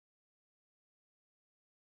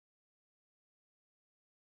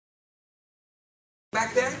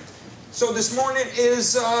Back there? So this morning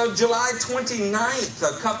is July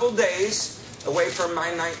 29th, a couple days away from my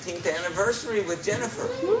 19th anniversary with Jennifer.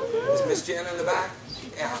 Is Miss Jen in the back?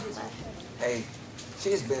 Yeah. Hey,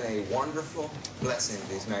 she's been a wonderful blessing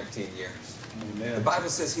these 19 years. Amen. The Bible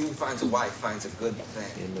says he who finds a wife finds a good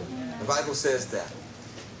thing. Amen. The Bible says that.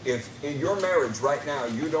 If in your marriage right now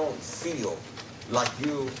you don't feel like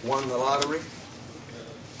you won the lottery,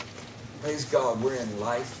 praise God, we're in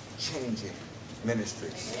life-changing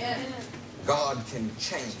ministries. God can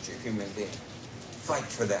change a human being. Fight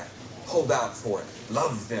for that. Hold out for it.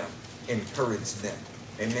 Love them. Encourage them.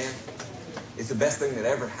 Amen? It's the best thing that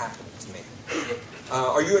ever happened to me.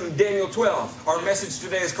 Are you in Daniel 12? Our message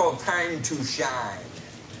today is called Time to Shine.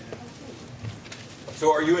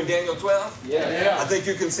 So are you in Daniel 12? Yeah. I think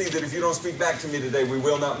you can see that if you don't speak back to me today, we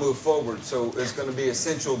will not move forward. So it's going to be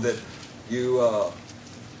essential that you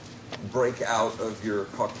break out of your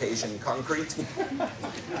Caucasian concrete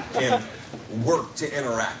and work to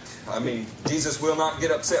interact. I mean, Jesus will not get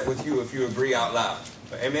upset with you if you agree out loud.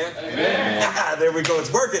 Amen? Amen. There we go.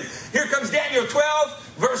 It's working. Here comes Daniel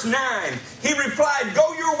 12, verse 9. He replied,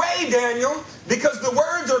 "Go your way, Daniel, because the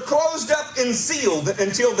words are closed up and sealed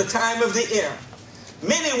until the time of the end.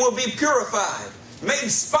 Many will be purified, made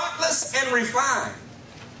spotless and refined,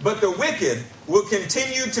 but the wicked will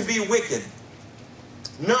continue to be wicked.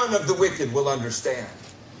 None of the wicked will understand,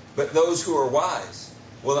 but those who are wise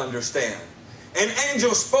will understand." An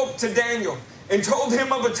angel spoke to Daniel and told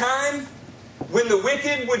him of a time when the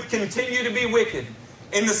wicked would continue to be wicked.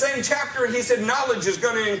 In the same chapter, he said knowledge is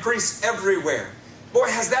going to increase everywhere. Boy,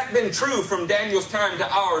 has that been true from Daniel's time to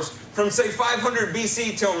ours, from say 500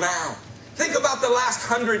 BC till now. Think about the last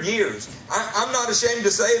 100 years. I'm not ashamed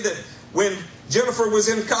to say that when Jennifer was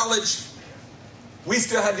in college, we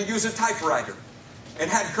still had to use a typewriter and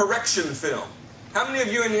had correction film. How many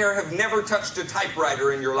of you in here have never touched a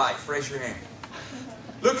typewriter in your life? Raise your hand.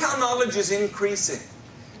 Look how knowledge is increasing.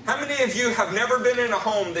 How many of you have never been in a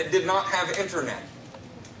home that did not have internet?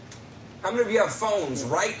 How many of you have phones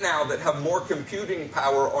right now that have more computing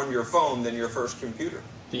power on your phone than your first computer?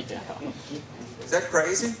 Yeah. Is that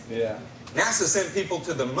crazy? Yeah. NASA sent people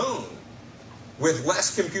to the moon with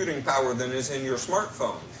less computing power than is in your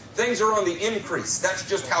smartphone. Things are on the increase. That's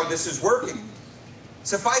just how this is working.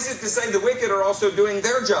 Suffice it to say, the wicked are also doing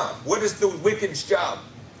their job. What is the wicked's job?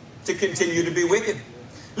 To continue to be wicked.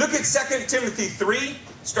 Look at 2 Timothy 3,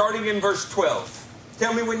 starting in verse 12.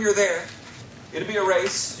 Tell me when you're there. It'll be a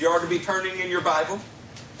race. You ought to be turning in your Bible.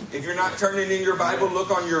 If you're not turning in your Bible, look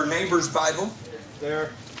on your neighbor's Bible.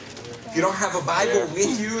 There. If you don't have a Bible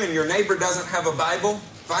with you and your neighbor doesn't have a Bible,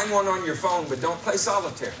 find one on your phone, but don't play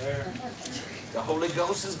solitaire. There. The Holy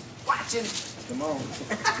Ghost is watching. Come on.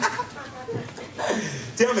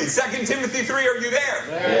 Tell me, 2 Timothy 3, are you there?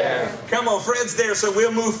 There. Come on, Fred's there, so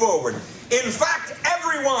we'll move forward. In fact,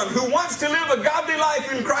 everyone who wants to live a godly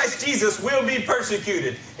life in Christ Jesus will be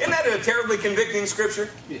persecuted. Isn't that a terribly convicting scripture?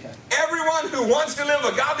 Yeah. Everyone who wants to live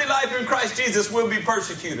a godly life in Christ Jesus will be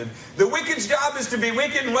persecuted. The wicked's job is to be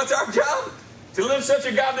wicked, and what's our job? To live such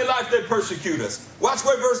a godly life that persecute us. Watch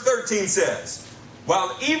what verse 13 says.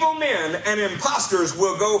 "While evil men and impostors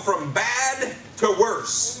will go from bad to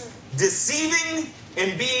worse, deceiving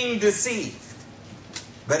and being deceived.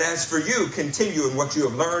 But as for you, continue in what you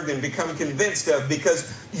have learned and become convinced of, because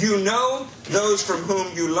you know those from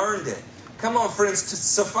whom you learned it." Come on, friends,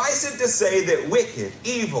 suffice it to say that wicked,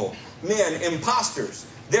 evil men, imposters,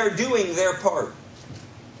 they're doing their part.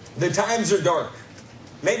 The times are dark.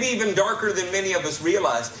 Maybe even darker than many of us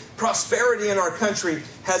realize. Prosperity in our country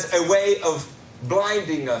has a way of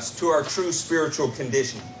blinding us to our true spiritual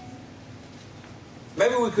condition.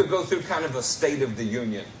 Maybe we could go through kind of a state of the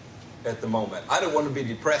union at the moment. I don't want to be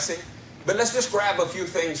depressing, but let's just grab a few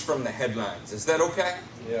things from the headlines. Is that okay?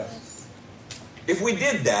 Yeah. If we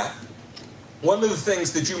did that, one of the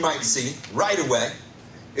things that you might see right away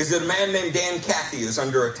is that a man named Dan Cathy is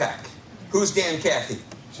under attack. Who's Dan Cathy?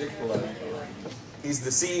 Chick-fil-A. He's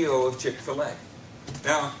the CEO of Chick-fil-A.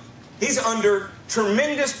 Now, he's under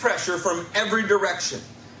tremendous pressure from every direction.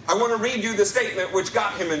 I want to read you the statement which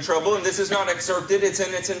got him in trouble, and this is not excerpted, it's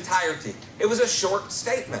in its entirety. It was a short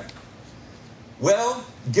statement. "Well,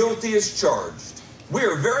 guilty as charged. We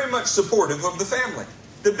are very much supportive of the family.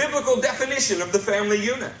 The biblical definition of the family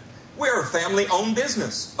unit. We are a family-owned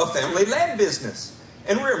business, a family-led business,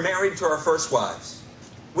 and we are married to our first wives.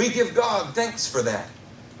 We give God thanks for that.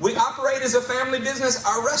 We operate as a family business.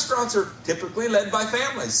 Our restaurants are typically led by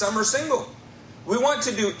families. Some are single. We want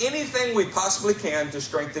to do anything we possibly can to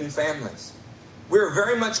strengthen families. We are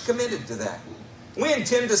very much committed to that. We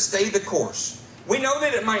intend to stay the course. We know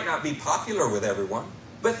that it might not be popular with everyone,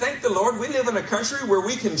 But thank the Lord, we live in a country where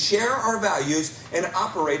we can share our values and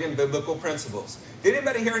operate in biblical principles. Did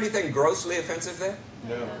anybody hear anything grossly offensive there?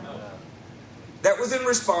 No. That was in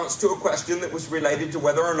response to a question that was related to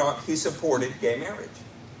whether or not he supported gay marriage.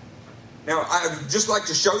 Now, I'd just like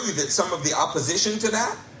to show you that some of the opposition to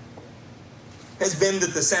that has been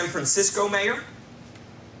that the San Francisco mayor,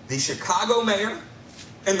 the Chicago mayor,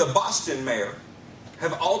 and the Boston mayor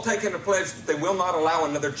have all taken a pledge that they will not allow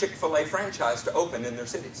another Chick-fil-A franchise to open in their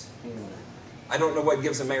cities. I don't know what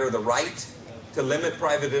gives a mayor the right to limit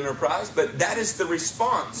private enterprise, but that is the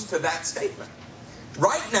response to that statement.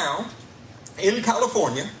 Right now, in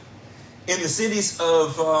California, in the cities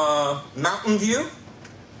of Mountain View,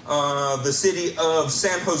 the city of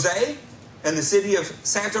San Jose, and the city of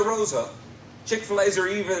Santa Rosa, Chick-fil-A's are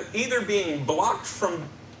either being blocked from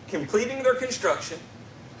completing their construction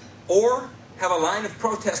or have a line of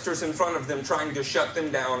protesters in front of them trying to shut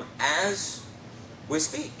them down as we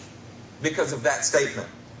speak because of that statement.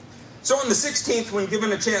 So on the 16th, when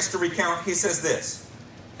given a chance to recount, he says this: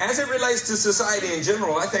 as it relates to society in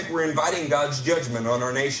general, I think we're inviting God's judgment on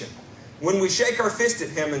our nation when we shake our fist at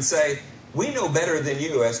him and say, we know better than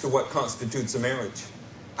you as to what constitutes a marriage.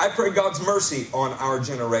 I pray God's mercy on our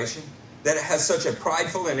generation, that it has such a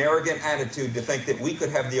prideful and arrogant attitude to think that we could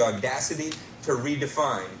have the audacity to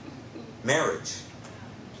redefine marriage.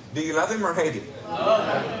 Do you love him or hate him?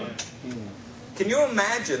 Can you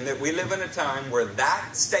imagine that we live in a time where that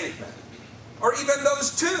statement, or even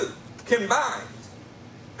those two combined,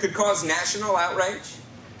 could cause national outrage,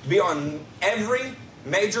 be on every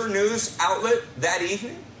major news outlet that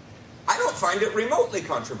evening? I don't find it remotely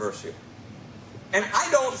controversial. And I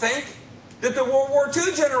don't think that the World War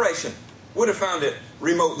II generation would have found it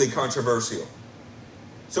remotely controversial.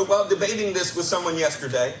 So while debating this with someone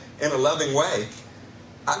yesterday in a loving way,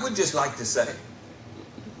 I would just like to say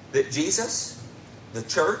that Jesus, the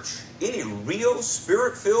church, any real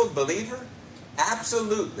spirit-filled believer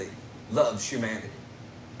absolutely loves humanity.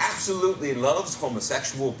 Absolutely loves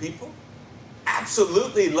homosexual people.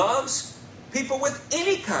 Absolutely loves people with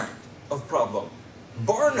any kind of problem.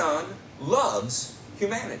 Bar none, loves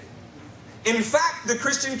humanity. In fact, the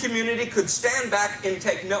Christian community could stand back and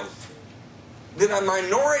take note that a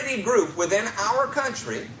minority group within our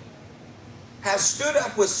country has stood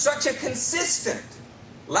up with such a consistent,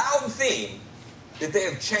 loud theme that they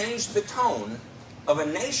have changed the tone of a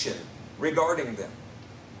nation regarding them.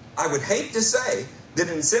 I would hate to say that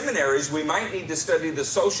in seminaries we might need to study the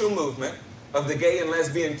social movement of the gay and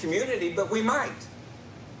lesbian community, but we might.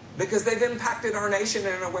 Because they've impacted our nation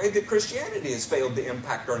in a way that Christianity has failed to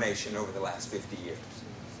impact our nation over the last 50 years.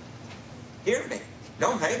 Hear me.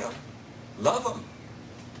 Don't hate them. Love them.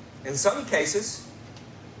 In some cases,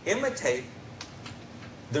 imitate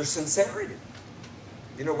their sincerity.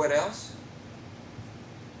 You know what else?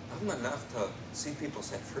 Love them enough to see people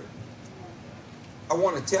set free. I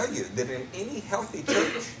want to tell you that in any healthy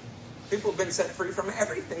church, people have been set free from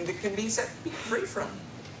everything that can be set free from.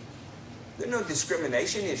 There are no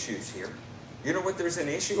discrimination issues here. You know what there's an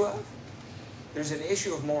issue of? There's an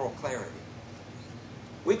issue of moral clarity.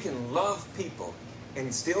 We can love people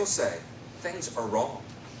and still say things are wrong.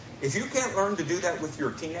 If you can't learn to do that with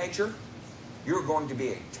your teenager, you're going to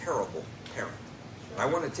be a terrible parent. I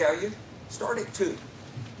want to tell you, start at 2.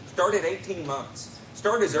 Start at 18 months.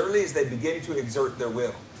 Start as early as they begin to exert their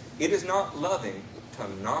will. It is not loving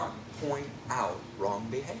to not point out wrong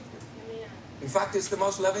behavior. In fact, it's the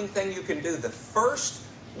most loving thing you can do. The first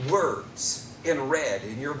words in red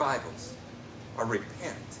in your Bibles are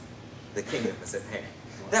repent. The kingdom is at hand.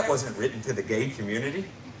 That wasn't written to the gay community.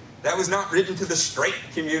 That was not written to the straight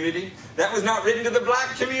community. That was not written to the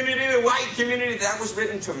black community, the white community. That was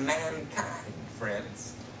written to mankind,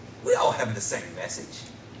 friends. We all have the same message.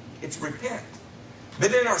 It's repent.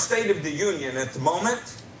 But in our State of the Union at the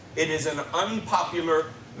moment, it is an unpopular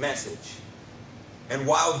message. And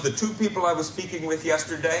while the 2 people I was speaking with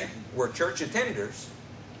yesterday were church attenders,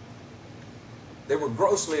 they were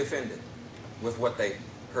grossly offended with what they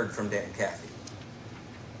heard from Dan Cathy.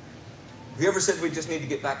 Have you ever said we just need to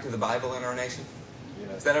get back to the Bible in our nation?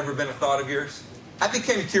 Yes. Has that ever been a thought of yours? I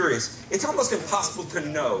became curious. It's almost impossible to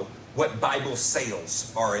know what Bible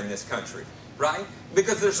sales are in this country, right?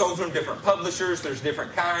 Because they're sold from different publishers, there's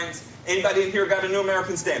different kinds. Anybody in here got a New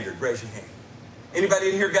American Standard? Raise your hand.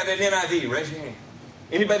 Anybody in here got an NIV? Raise your hand.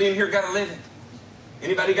 Anybody in here got a Living?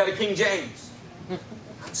 Anybody got a King James?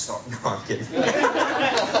 I'm sorry. No, I'm kidding.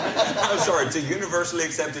 I'm sorry. It's a universally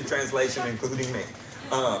accepted translation, including me.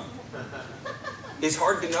 It's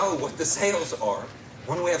hard to know what the sales are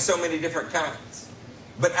when we have so many different kinds.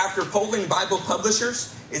 But after polling Bible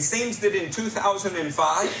publishers, it seems that in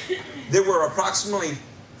 2005, there were approximately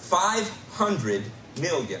 $500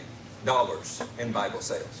 million in Bible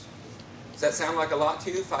sales. Does that sound like a lot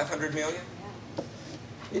to you, 500 million?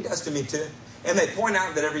 It does to me too. And they point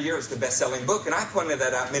out that every year it's the best-selling book, and I pointed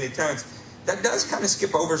that out many times. That does kind of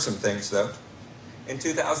skip over some things, though. In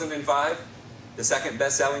 2005, the second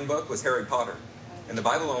best-selling book was Harry Potter, and the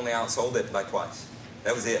Bible only outsold it by twice.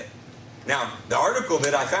 That was it. Now, the article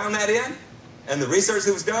that I found that in, and the research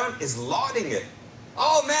that was done, is lauding it.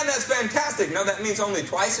 Oh man, that's fantastic. No, that means only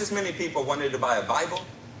twice as many people wanted to buy a Bible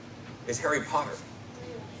as Harry Potter.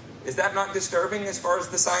 Is that not disturbing as far as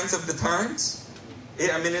the signs of the times?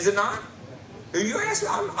 I mean, is it not? You ask,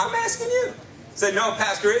 I'm asking you. Say, no,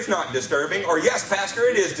 Pastor, it's not disturbing. Or, yes, Pastor,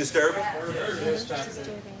 it is disturbing.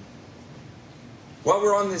 While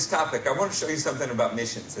we're on this topic, I want to show you something about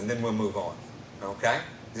missions, and then we'll move on. Okay?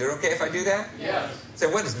 Is it okay if I do that? Yes. So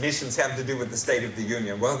what does missions have to do with the State of the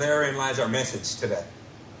Union? Well, therein lies our message today.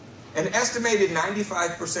 An estimated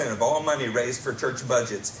 95% of all money raised for church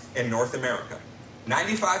budgets in North America,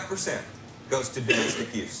 95% goes to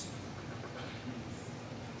domestic use.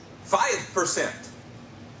 5%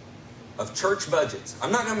 of church budgets,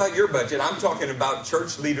 I'm not talking about your budget, I'm talking about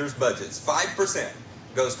church leaders' budgets, 5%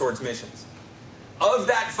 goes towards missions. Of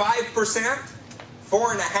that 5%,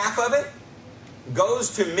 4.5% of it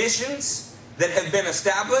goes to missions that have been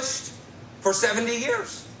established for 70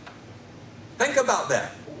 years. Think about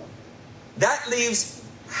that. That leaves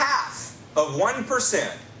half of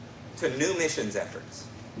 1% to new missions efforts.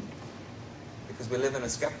 Because we live in a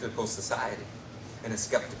skeptical society, in a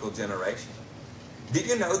skeptical generation. Did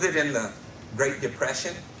you know that in the Great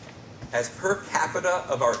Depression, as per capita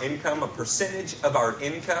of our income, a percentage of our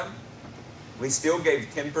income, we still gave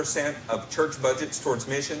 10% of church budgets towards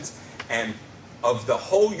missions, and of the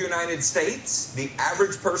whole United States, the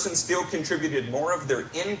average person still contributed more of their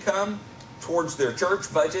income towards their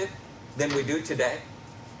church budget than we do today.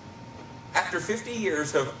 After 50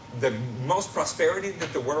 years of the most prosperity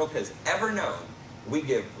that the world has ever known, we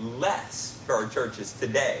give less for our churches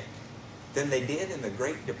today than they did in the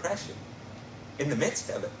Great Depression, in the midst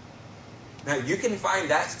of it. Now, you can find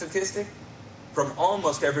that statistic from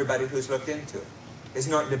almost everybody who's looked into it. It's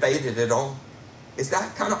not debated at all. Is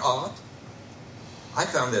that kind of odd? I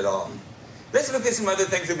found it odd. Let's look at some other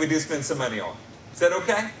things that we do spend some money on. Is that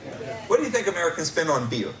okay? Yeah. What do you think Americans spend on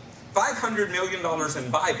beer? $500 million in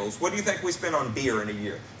Bibles. What do you think we spend on beer in a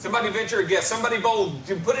year? Somebody venture a guess. Somebody bold.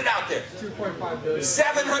 Put it out there. 2.5 billion.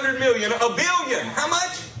 700 million. A billion. How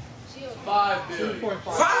much? 5 billion.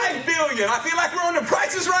 5 billion. I feel like we're on the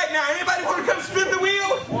prices right now. Anybody want to come spin the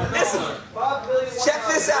wheel? Listen. Check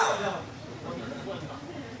this out.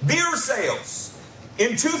 Beer sales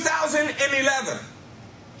in 2011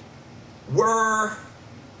 were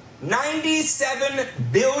 $97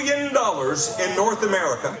 billion in North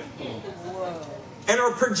America and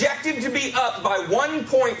are projected to be up by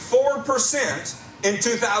 1.4% in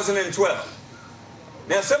 2012.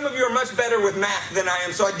 Now, some of you are much better with math than I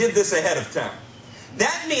am, so I did this ahead of time.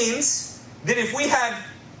 That means that if we had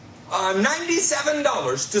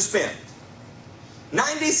 $97 to spend,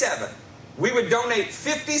 97, we would donate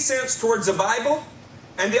 50 cents towards a Bible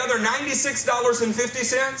and the other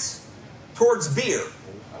 $96.50 towards beer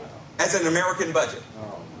as an American budget.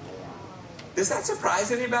 Does that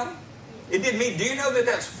surprise anybody? It did me. Do you know that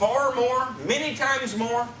that's far more, many times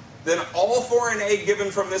more, than all foreign aid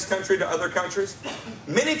given from this country to other countries?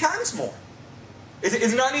 Many times more.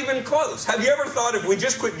 It's not even close. Have you ever thought if we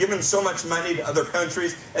just quit giving so much money to other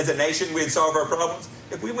countries as a nation, we'd solve our problems?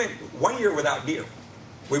 If we went 1 year without beer,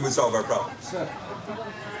 we would solve our problems.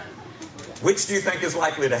 Which do you think is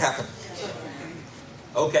likely to happen?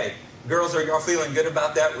 Okay, girls, are y'all feeling good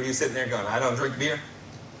about that? Were you sitting there going, I don't drink beer?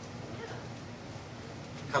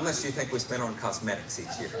 How much do you think we spend on cosmetics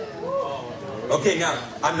each year? Okay, now,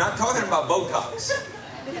 I'm not talking about Botox.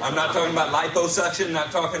 I'm not talking about liposuction,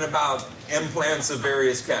 not talking about implants of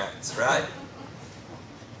various kinds, right?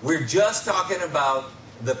 We're just talking about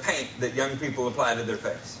the paint that young people apply to their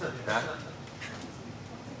face, right?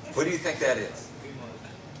 What do you think that is?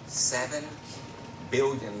 $7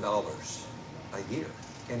 billion a year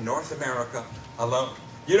in North America alone.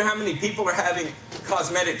 You know how many people are having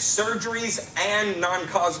cosmetic surgeries and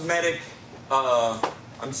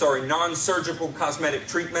non-surgical cosmetic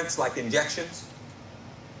treatments like injections?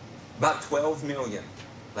 About 12 million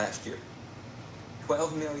last year.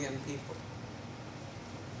 12 million people.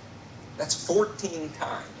 That's 14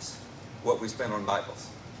 times what we spent on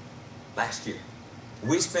Bibles last year.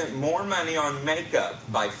 We spent more money on makeup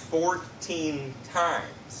by 14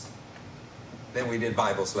 times than we did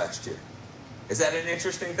Bibles last year. Is that an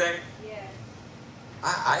interesting thing? Yeah.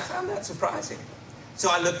 I found that surprising. So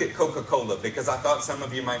I looked at Coca-Cola because I thought some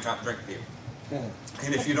of you might not drink beer.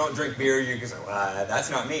 And if you don't drink beer, you can say, well, that's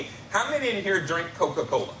not me. How many in here drink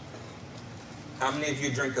Coca-Cola? How many of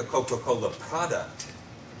you drink a Coca-Cola product?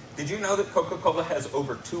 Did you know that Coca-Cola has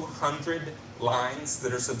over 200 lines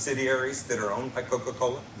that are subsidiaries that are owned by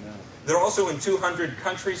Coca-Cola? No. They're also in 200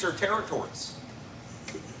 countries or territories.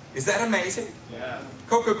 Is that amazing? Yeah.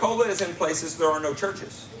 Coca-Cola is in places there are no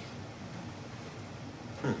churches.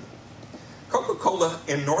 Coca-Cola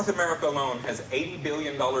in North America alone has $80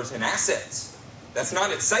 billion in assets. That's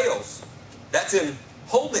not its sales. That's in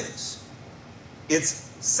holdings.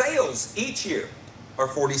 Its sales each year are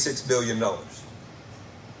 $46 billion.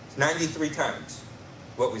 It's 93 times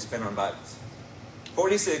what we spend on Bibles.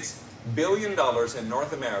 $46 billion in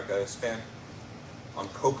North America is spent on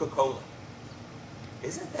Coca-Cola.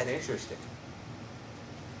 Isn't that interesting?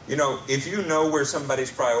 You know, if you know where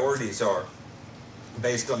somebody's priorities are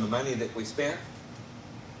based on the money that we spend,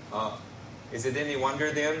 is it any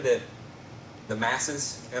wonder then that the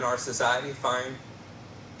masses in our society find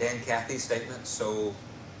Dan Cathy's statement so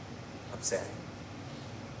upsetting?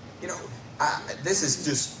 You know, this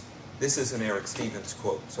is an Eric Stevens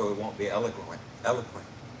quote, so it won't be eloquent.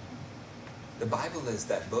 The Bible is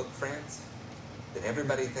that book, friends, that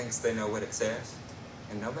everybody thinks they know what it says,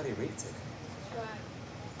 and nobody reads it.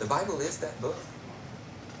 The Bible is that book.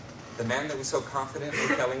 The man that was so confident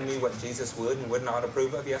in telling me what Jesus would and would not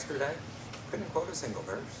approve of yesterday couldn't quote a single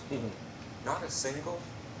verse. Not a single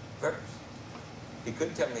verse. He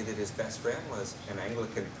couldn't tell me that his best friend was an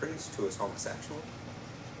Anglican priest who was homosexual.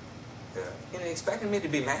 You know, he expected me to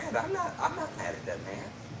be mad. I'm not mad at that man.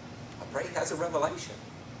 I pray he has a revelation.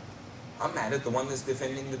 I'm mad at the one that's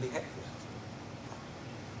defending the behavior.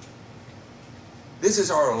 This is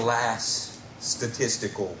our last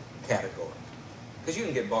statistical category. Because you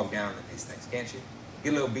can get bogged down in these things, can't you?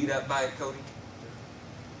 Get a little beat up by it, Cody.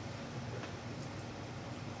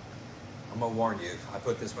 I'm going to warn you. I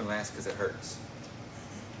put this one last because it hurts.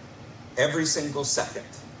 Every single second,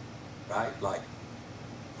 right? Like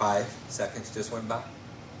 5 seconds just went by.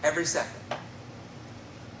 Every second.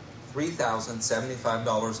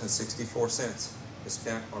 $3,075.64 is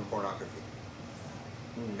spent on pornography.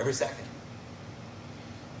 Every second.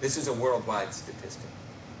 This is a worldwide statistic.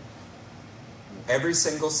 Every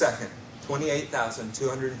single second,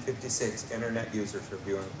 28,256 internet users are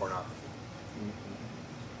viewing pornography.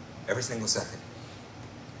 Every single second.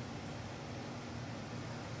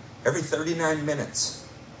 Every 39 minutes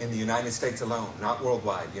in the United States alone, not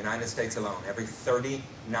worldwide, United States alone, every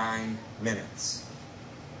 39 minutes,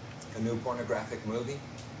 a new pornographic movie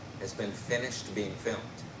has been finished being filmed.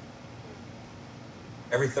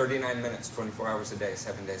 Every 39 minutes, 24 hours a day,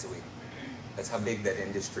 7 days a week. That's how big that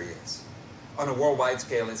industry is. On a worldwide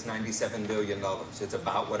scale, it's $97 billion. It's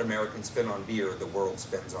about what Americans spend on beer, the world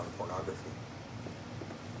spends on pornography.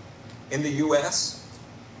 In the U.S.,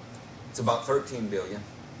 it's about $13 billion.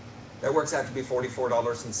 That works out to be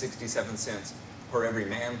 $44.67 per every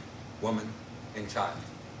man, woman, and child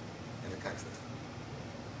in the country.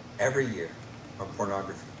 Every year on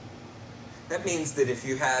pornography. That means that if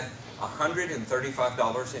you had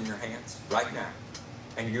 $135 in your hands right now,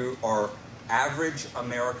 and you are average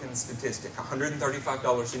American statistic,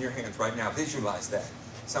 $135 in your hands right now, visualize that.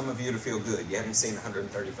 Some of you to feel good. You haven't seen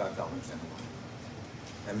 $135 in a while.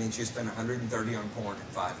 That means you spend $130 on porn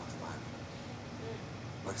and $5 on the Bible.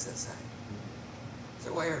 What does that say?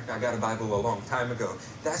 So, well, Eric, I got a Bible a long time ago.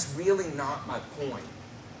 That's really not my point.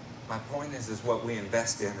 My point is what we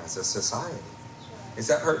invest in as a society. Is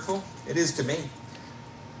that hurtful? It is to me.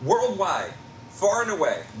 Worldwide, far and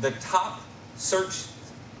away, the top search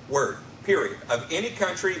word, period, of any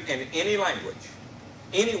country in any language,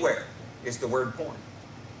 anywhere, is the word porn.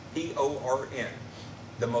 P-O-R-N.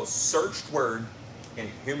 The most searched word in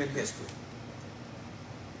human history.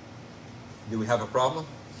 Do we have a problem?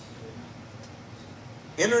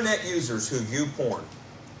 Internet users who view porn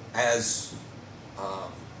as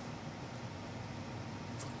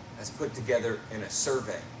put together in a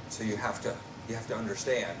survey, so you have to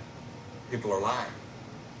understand people are lying.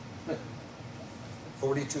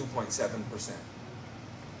 42.7%.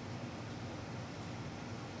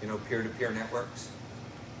 You know, peer-to-peer networks?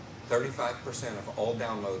 35% of all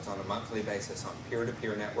downloads on a monthly basis on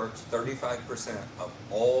peer-to-peer networks, 35% of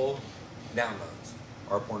all downloads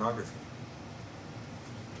are pornography.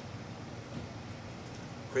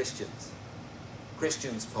 Christians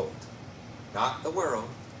polled, not the world,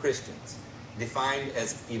 Christians, defined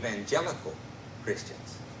as evangelical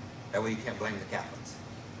Christians. That way you can't blame the Catholics.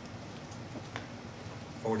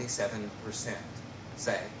 47%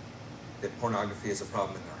 say that pornography is a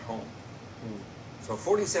problem in their home. So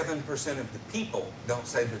 47% of the people don't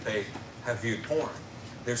say that they have viewed porn.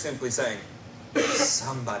 They're simply saying,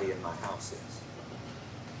 somebody in my house is.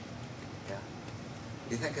 Yeah.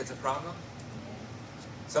 Do you think it's a problem?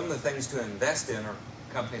 Some of the things to invest in are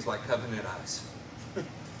companies like Covenant Eyes.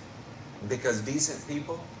 Because decent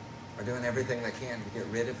people are doing everything they can to get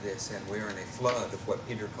rid of this, and we're in a flood of what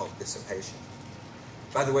Peter called dissipation.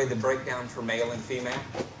 By the way, the breakdown for male and female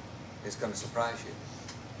is going to surprise you.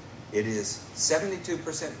 It is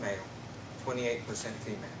 72% male, 28%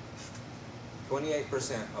 female.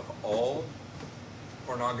 28% of all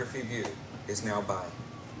pornography viewed is now by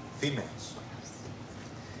females.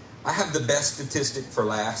 I have the best statistic for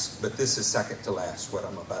last, but this is second to last, what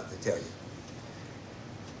I'm about to tell you.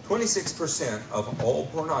 26% of all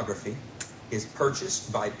pornography is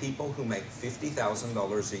purchased by people who make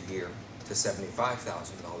 $50,000 a year to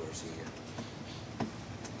 $75,000 a year.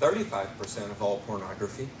 35% of all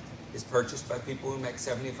pornography is purchased by people who make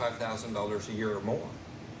 $75,000 a year or more.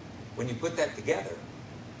 When you put that together,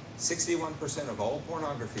 61% of all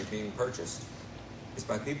pornography being purchased is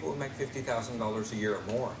by people who make $50,000 a year or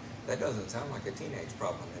more. That doesn't sound like a teenage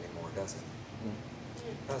problem anymore, does it?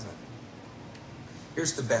 Doesn't it?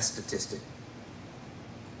 Here's the best statistic.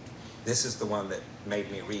 This is the one that made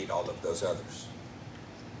me read all of those others.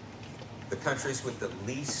 The countries with the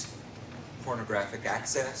least pornographic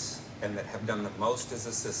access and that have done the most as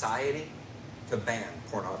a society to ban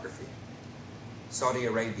pornography: Saudi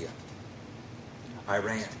Arabia,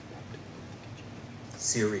 Iran,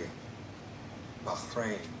 Syria,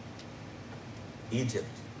 Bahrain, Egypt,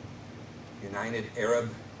 United Arab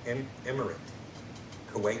Emirates,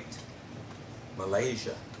 Kuwait,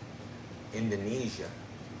 Malaysia, Indonesia,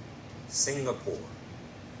 Singapore,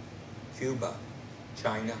 Cuba,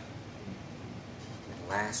 China, and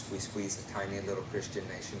last we squeeze a tiny little Christian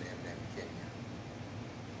nation in named Kenya.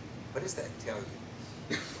 What does that tell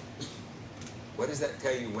you? What does that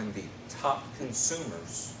tell you when the top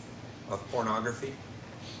consumers of pornography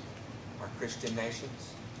are Christian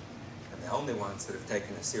nations, and the only ones that have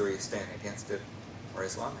taken a serious stand against it are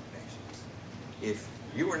Islamic nations? If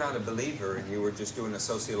you were not a believer and you were just doing a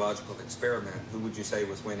sociological experiment, who would you say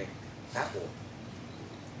was winning that war?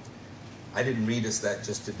 I didn't read us that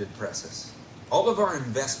just to depress us. All of our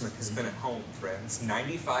investment has been at home, friends.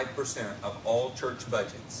 95% of all church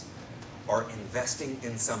budgets are investing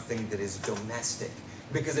in something that is domestic,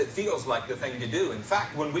 because it feels like the thing to do. In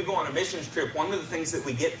fact, when we go on a missions trip, one of the things that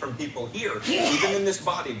we get from people here, even in this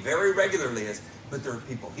body, very regularly is, but there are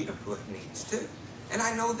people here who have needs too. And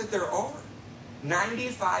I know that there are.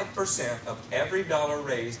 95% of every dollar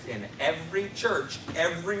raised in every church,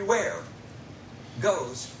 everywhere,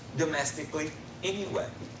 goes domestically anyway.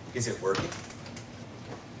 Is it working?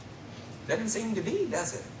 Doesn't seem to be,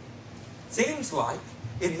 does it? Seems like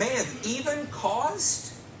it may have even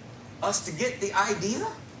caused us to get the idea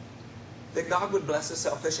that God would bless a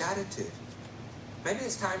selfish attitude. Maybe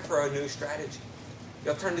it's time for a new strategy.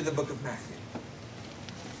 You'll turn to the book of Matthew.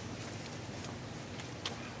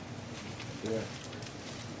 Yeah.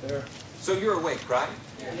 There. So you're awake, right?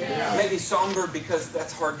 Yeah. Maybe somber because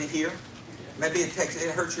that's hard to hear. Maybe it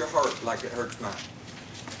hurts your heart like it hurts mine.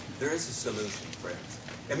 There is a solution, friends.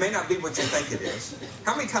 It may not be what you think it is.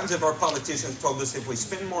 How many times have our politicians told us if we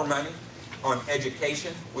spend more money on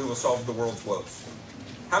education, we will solve the world's woes?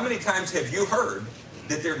 How many times have you heard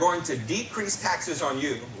that they're going to decrease taxes on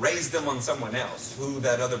you, raise them on someone else? Who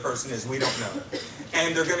that other person is, we don't know.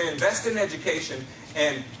 And they're going to invest in education,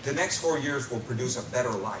 and the next 4 years will produce a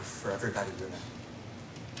better life for everybody you know.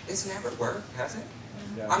 It's never worked, has it?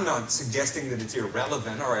 Yeah. I'm not suggesting that it's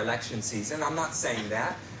irrelevant or election season. I'm not saying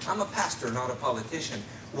that. I'm a pastor, not a politician.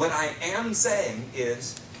 What I am saying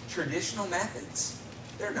is traditional methods,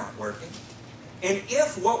 they're not working. And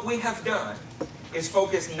if what we have done is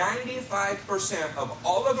focus 95% of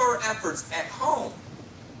all of our efforts at home,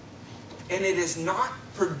 and it is not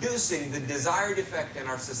producing the desired effect in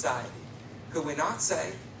our society, could we not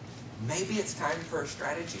say, maybe it's time for a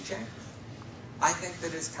strategy change? I think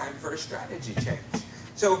that it's time for a strategy change.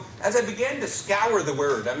 So as I began to scour the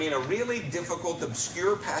Word, a really difficult,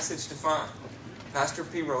 obscure passage to find, Pastor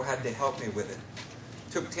Piro had to help me with it.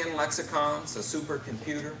 Took 10 lexicons, a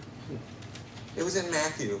supercomputer. It was in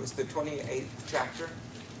Matthew. It was the 28th chapter.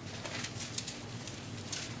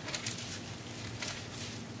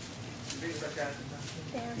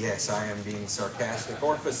 Yes, I am being sarcastic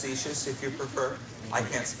or facetious, if you prefer. I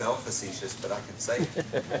can't spell facetious, but I can say it.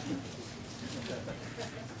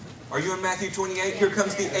 Are you in Matthew 28? Here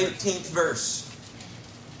comes the 18th verse.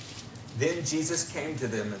 Then Jesus came to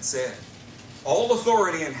them and said, "All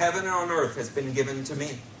authority in heaven and on earth has been given to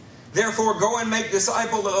me. Therefore, go and make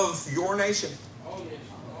disciples of your nation,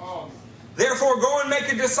 Therefore, go and make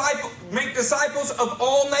disciples of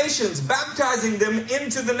all nations, baptizing them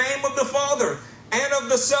into the name of the Father and of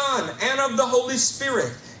the Son and of the Holy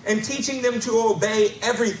Spirit, and teaching them to obey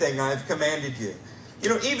everything I have commanded you. You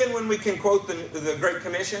know, even when we can quote the Great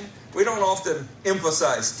Commission, we don't often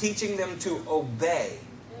emphasize teaching them to obey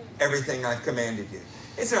everything I've commanded you.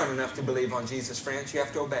 It's not enough to believe on Jesus, friends. You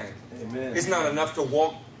have to obey. Amen. It's not enough to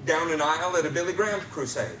walk down an aisle at a Billy Graham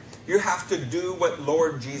crusade. You have to do what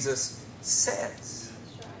Lord Jesus says.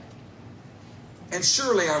 And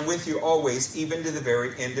surely I'm with you always, even to the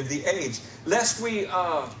very end of the age. Lest we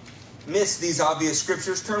miss these obvious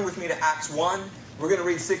scriptures, turn with me to Acts 1. We're going to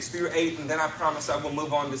read 6 through 8, and then I promise I will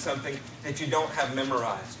move on to something that you don't have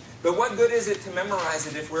memorized. But what good is it to memorize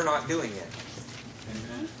it if we're not doing it?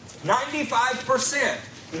 Amen.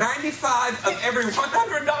 95%, 95 of every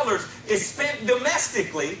 $100 is spent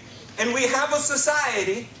domestically, and we have a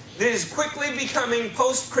society that is quickly becoming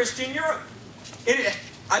post-Christian Europe.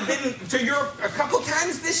 I've been to Europe a couple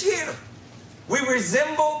times this year. We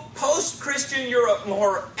resemble post-Christian Europe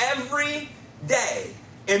more every day.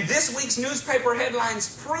 And this week's newspaper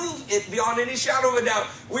headlines prove it beyond any shadow of a doubt.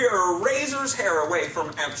 We are a razor's hair away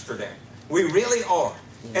from Amsterdam. We really are.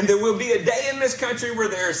 And there will be a day in this country where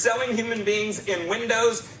they're selling human beings in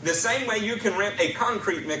windows the same way you can rent a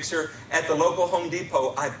concrete mixer at the local Home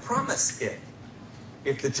Depot. I promise it,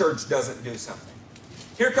 if the church doesn't do something.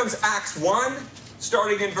 Here comes Acts 1,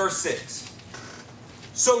 starting in verse 6.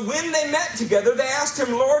 So when they met together, they asked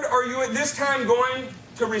him, Lord, are you at this time going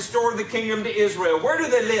to restore the kingdom to Israel? Where do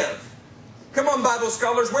they live? Come on, Bible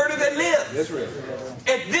scholars, where do they live? Israel.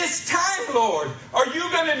 At this time, Lord, are you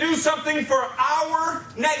going to do something for our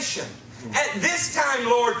nation? At this time,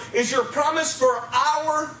 Lord, is your promise for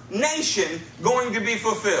our nation going to be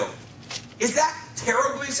fulfilled? Is that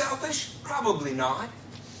terribly selfish? Probably not.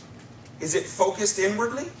 Is it focused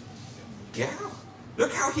inwardly? Yeah.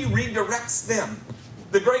 Look how he redirects them.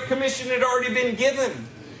 The Great Commission had already been given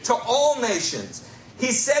to all nations.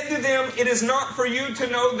 He said to them, it is not for you to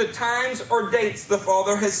know the times or dates the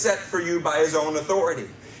Father has set for you by His own authority.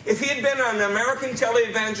 If he had been an American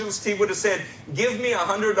televangelist, he would have said, give me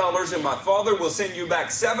 $100 and my Father will send you back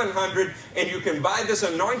 $700, and you can buy this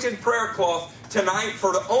anointed prayer cloth tonight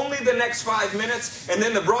for only the next 5 minutes, and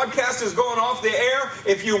then the broadcast is going off the air.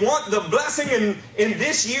 If you want the blessing in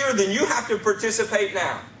this year, then you have to participate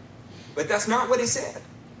now. But that's not what he said.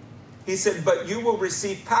 He said, but you will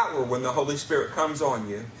receive power when the Holy Spirit comes on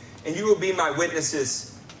you, and you will be my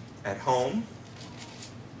witnesses at home,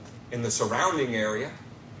 in the surrounding area,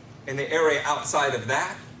 in the area outside of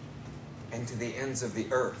that, and to the ends of the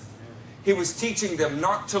earth. He was teaching them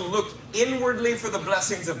not to look inwardly for the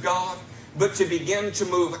blessings of God, but to begin to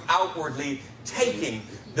move outwardly, taking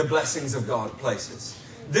the blessings of God places.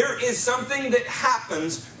 There is something that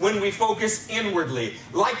happens when we focus inwardly.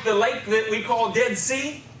 Like the lake that we call Dead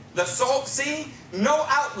Sea, the Salt Sea, no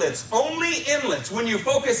outlets, only inlets. When you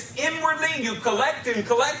focus inwardly, you collect and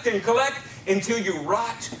collect and collect until you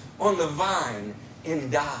rot on the vine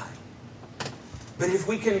and die. But if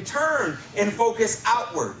we can turn and focus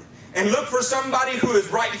outward and look for somebody who is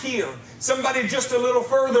right here, somebody just a little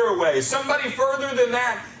further away, somebody further than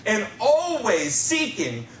that, and always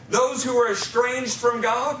seeking those who are estranged from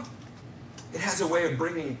God, it has a way of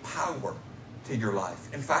bringing power to your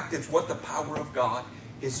life. In fact, it's what the power of God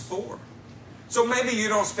is for. So maybe you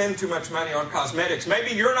don't spend too much money on cosmetics.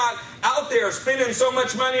 Maybe you're not out there spending so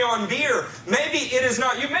much money on beer. Maybe it is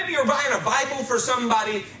not you. Maybe you're buying a Bible for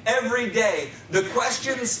somebody every day. The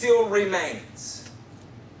question still remains.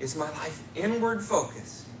 Is my life inward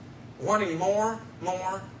focused? Wanting more,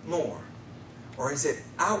 more, more? Or is it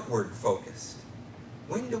outward focused?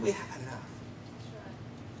 When do we have enough?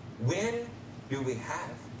 When do we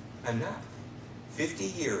have enough? 50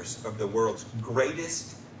 years of the world's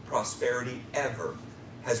greatest prosperity ever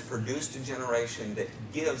has produced a generation that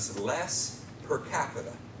gives less per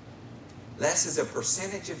capita, less as a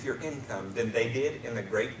percentage of your income than they did in the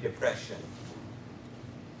Great Depression.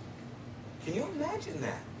 Can you imagine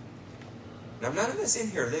that? Now, none of us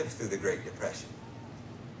in here lived through the Great Depression,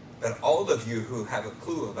 but all of you who have a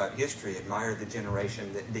clue about history admire the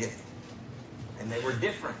generation that did. And they were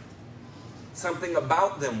different. Something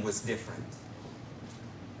about them was different.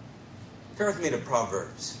 Turn with me to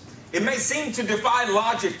Proverbs. It may seem to defy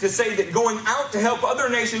logic to say that going out to help other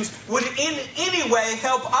nations would in any way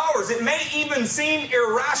help ours. It may even seem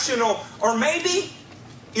irrational or maybe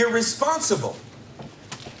irresponsible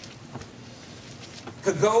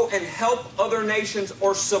to go and help other nations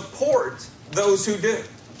or support those who do.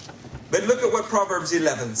 But look at what Proverbs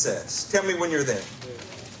 11 says. Tell me when you're there.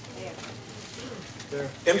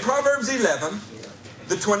 In Proverbs 11,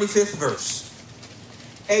 the 25th verse.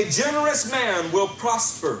 A generous man will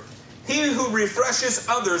prosper. He who refreshes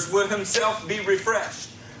others will himself be refreshed.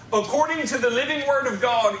 According to the living Word of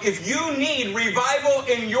God, if you need revival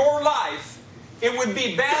in your life, it would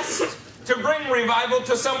be best to bring revival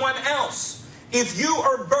to someone else. If you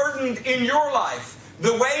are burdened in your life,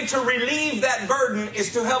 the way to relieve that burden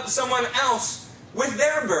is to help someone else with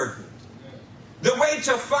their burden. The way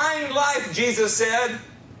to find life, Jesus said,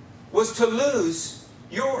 was to lose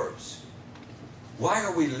yours. Why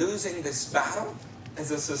are we losing this battle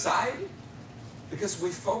as a society? Because we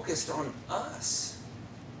focused on us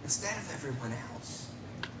instead of everyone else.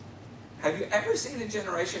 Have you ever seen a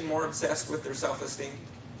generation more obsessed with their self-esteem?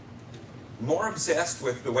 More obsessed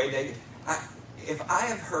with the way they... If I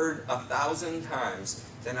have heard 1,000 times,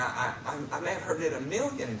 then I may have heard it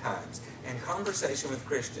 1,000,000 times in conversation with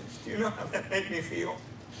Christians. Do you know how that made me feel?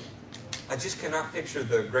 I just cannot picture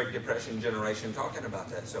the Great Depression generation talking about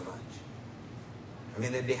that so much. I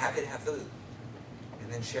mean, they'd be happy to have food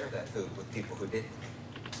and then share that food with people who didn't.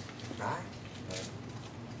 Right?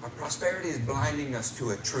 Our prosperity is blinding us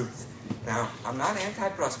to a truth. Now, I'm not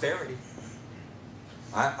anti-prosperity.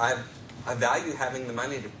 I value having the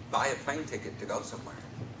money to buy a plane ticket to go somewhere.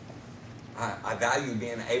 I value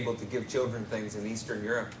being able to give children things in Eastern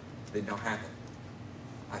Europe that don't have it.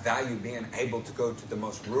 I value being able to go to the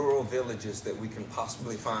most rural villages that we can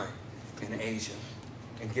possibly find in Asia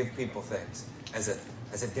and give people things as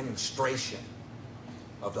a demonstration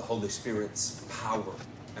of the Holy Spirit's power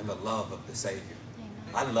and the love of the Savior.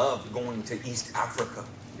 I love going to East Africa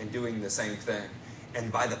and doing the same thing.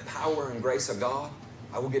 And by the power and grace of God,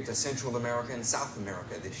 I will get to Central America and South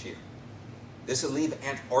America this year. This will leave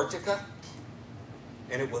Antarctica,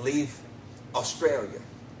 and it will leave Australia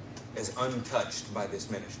as untouched by this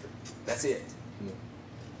ministry. That's it.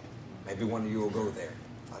 Maybe one of you will go there.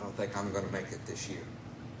 I don't think I'm going to make it this year.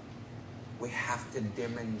 We have to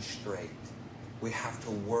demonstrate. We have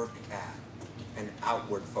to work at an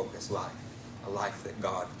outward focused life. A life that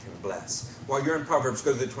God can bless. While you're in Proverbs,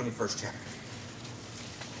 go to the 21st chapter.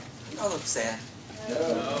 You all look sad.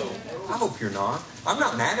 No. I hope you're not. I'm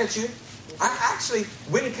not mad at you. I actually,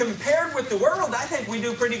 when compared with the world, I think we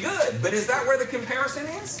do pretty good. But is that where the comparison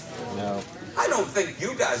is? No. I don't think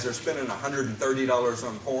you guys are spending $130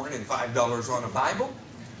 on porn and $5 on a Bible.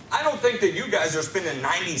 I don't think that you guys are spending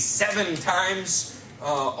 97 times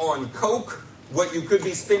on Coke what you could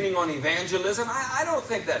be spending on evangelism. I don't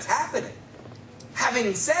think that's happening.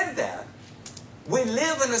 Having said that, we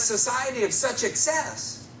live in a society of such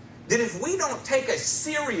excess that if we don't take a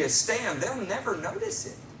serious stand, they'll never notice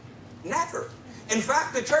it. Never. In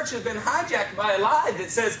fact, the church has been hijacked by a lie that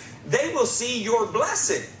says they will see your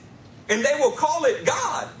blessing and they will call it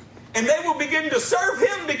God and they will begin to serve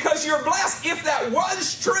Him because you're blessed. If that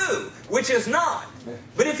was true, which is not,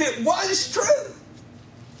 but if it was true,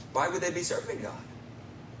 why would they be serving God?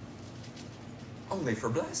 Only for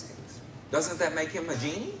blessings. Doesn't that make Him a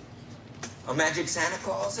genie? A magic Santa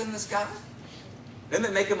Claus in the sky? Doesn't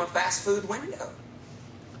it make Him a fast food window?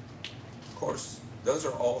 Of course, those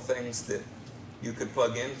are all things that you could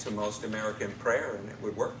plug into most American prayer and it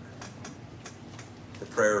would work. The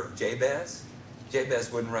prayer of Jabez. Jabez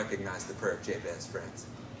wouldn't recognize the prayer of Jabez, friends.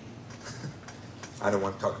 I don't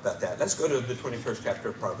want to talk about that. Let's go to the 21st chapter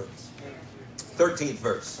of Proverbs. 13th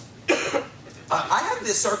verse. I have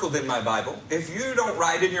this circled in my Bible. If you don't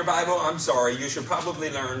write in your Bible, I'm sorry. You should probably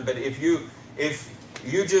learn. But if you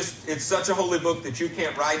just, it's such a holy book that you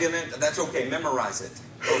can't write in it, that's okay. Memorize it.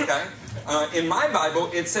 Okay? In my Bible,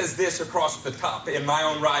 it says this across the top in my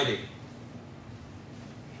own writing.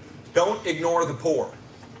 Don't ignore the poor.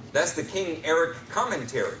 That's the King Eric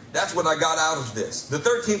commentary. That's what I got out of this. The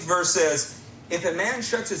 13th verse says, if a man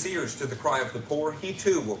shuts his ears to the cry of the poor, he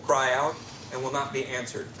too will cry out and will not be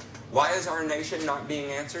answered. Why is our nation not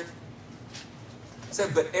being answered? I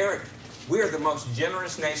said, but Eric, we are the most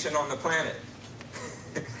generous nation on the planet.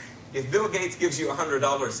 If Bill Gates gives you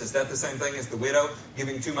 $100, is that the same thing as the widow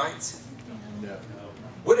giving 2 mites? No.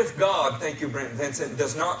 What if God, thank you, Brent Vincent,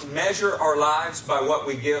 does not measure our lives by what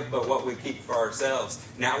we give, but what we keep for ourselves?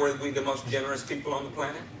 Now are we the most generous people on the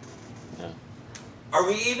planet? No. Are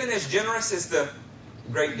we even as generous as the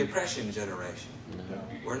Great Depression generation? No.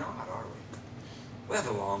 We're not, are we? We have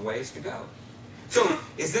a long ways to go. So,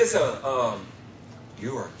 is this a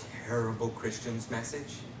you are terrible Christians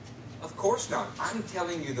message? Of course not. I'm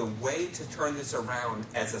telling you the way to turn this around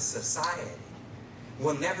as a society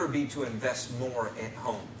will never be to invest more at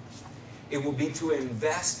home. It will be to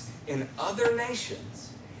invest in other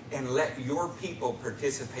nations and let your people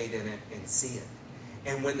participate in it and see it.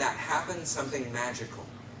 And when that happens, something magical,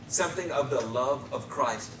 something of the love of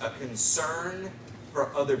Christ, a concern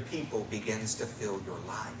for other people begins to fill your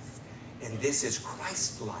life. And this is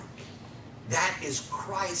Christ-like. That is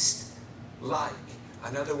Christ-like.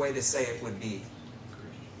 Another way to say it would be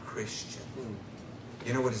Christian.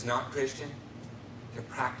 You know what is not Christian? To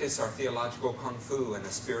practice our theological kung fu in a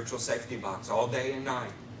spiritual safety box all day and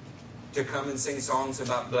night. To come and sing songs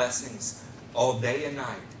about blessings all day and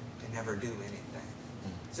night. To never do anything.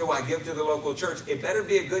 So I give to the local church. It better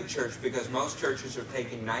be a good church, because most churches are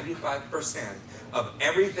taking 95% of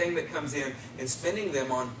everything that comes in and spending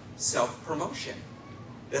them on self-promotion.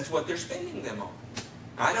 That's what they're spending them on.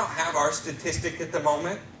 I don't have our statistic at the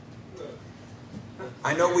moment.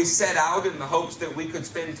 I know we set out in the hopes that we could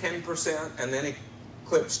spend 10% and then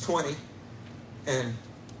eclipse 20 and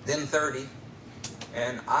then 30.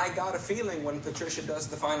 And I got a feeling when Patricia does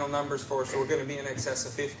the final numbers for us, we're going to be in excess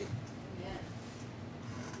of 50.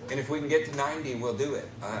 And if we can get to 90, we'll do it.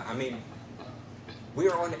 We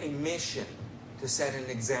are on a mission to set an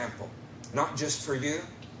example, not just for you,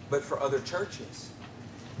 but for other churches.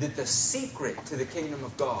 That the secret to the kingdom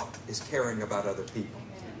of God is caring about other people.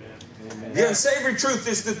 Amen. The unsavory truth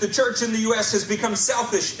is that the church in the U.S. has become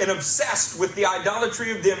selfish and obsessed with the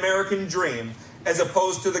idolatry of the American dream as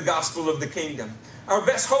opposed to the gospel of the kingdom. Our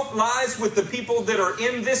best hope lies with the people that are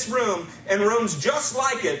in this room and rooms just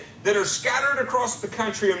like it that are scattered across the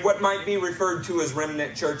country in what might be referred to as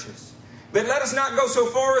remnant churches. But let us not go so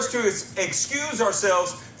far as to excuse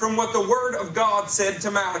ourselves from what the Word of God said to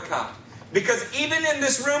Malachi. Because even in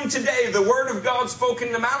this room today, the Word of God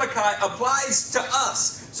spoken to Malachi applies to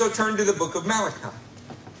us. So turn to the book of Malachi.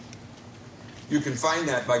 You can find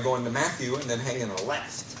that by going to Matthew and then hanging a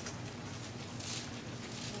left.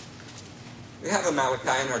 We have a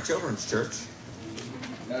Malachi in our children's church.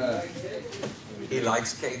 He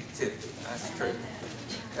likes cake too. That's true.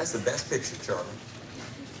 That's the best picture, Charlie.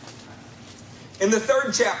 In the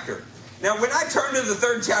 3rd chapter. Now, when I turn to the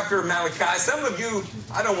 3rd chapter of Malachi, some of you,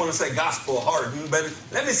 I don't want to say gospel hardened, but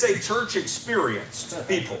let me say church experienced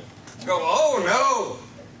people go, oh no,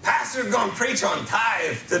 pastor's going to preach on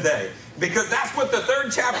tithe today. Because that's what the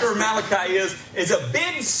 3rd chapter of Malachi is a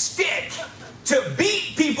big stick to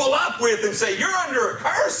beat people up with and say, you're under a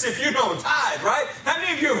curse if you don't tithe, right? How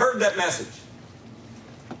many of you have heard that message?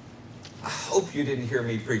 I hope you didn't hear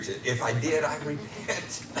me preach it. If I did, I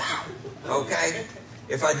repent. Okay?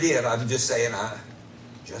 If I did, I'm just saying, I'm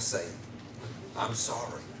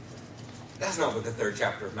sorry. That's not what the 3rd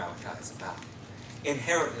chapter of Malachi is about.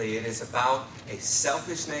 Inherently, it is about a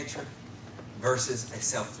selfish nature versus a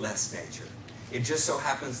selfless nature. It just so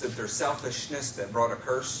happens that their selfishness that brought a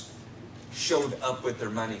curse showed up with their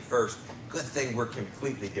money first. Good thing we're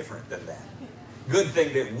completely different than that. Good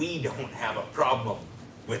thing that we don't have a problem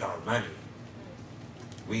with our money.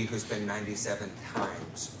 We who spend 97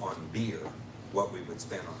 times on beer what we would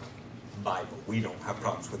spend on a Bible. We don't have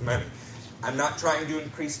problems with money. I'm not trying to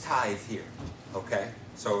increase tithe here. Okay?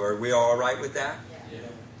 So are we all right with that? Yeah.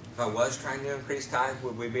 If I was trying to increase tithe,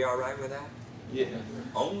 would we be all right with that? Yeah.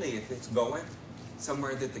 Only if it's going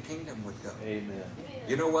somewhere that the kingdom would go. Amen.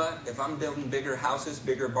 You know what? If I'm building bigger houses,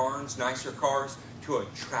 bigger barns, nicer cars to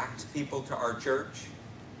attract people to our church,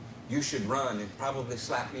 you should run and probably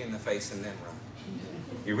slap me in the face and then run.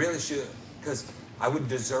 You really should, because I would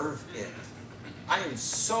deserve it. I am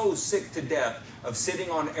so sick to death of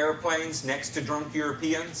sitting on airplanes next to drunk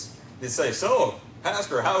Europeans that say, so,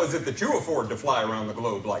 Pastor, how is it that you afford to fly around the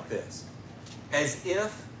globe like this? As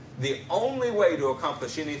if the only way to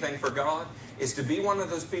accomplish anything for God is to be one of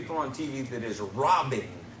those people on TV that is robbing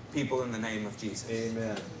people in the name of Jesus.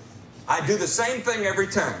 Amen. I do the same thing every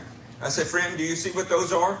time. I say, friend, do you see what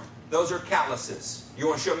those are? Those are calluses. You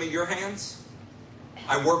want to show me your hands?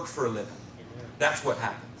 I work for a living. That's what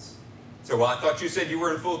happens. So, well, I thought you said you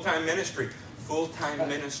were in full-time ministry. Full-time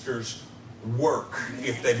ministers work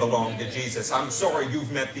if they belong to Jesus. I'm sorry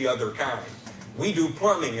you've met the other kind. We do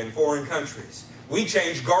plumbing in foreign countries. We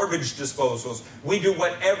change garbage disposals. We do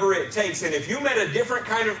whatever it takes. And if you met a different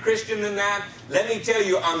kind of Christian than that, let me tell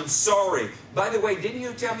you, I'm sorry. By the way, didn't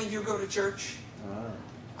you tell me you go to church?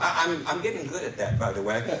 I'm getting good at that, by the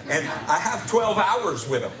way. And I have 12 hours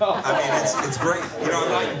with him. I mean, it's great. You know,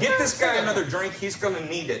 I'm like, get this guy another drink. He's going to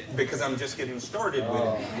need it because I'm just getting started with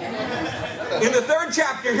him. In the 3rd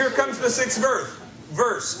chapter, here comes the 6th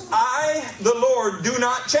verse. I, the Lord, do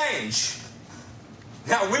not change.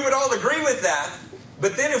 Now, we would all agree with that.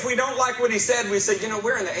 But then if we don't like what he said, we say, you know,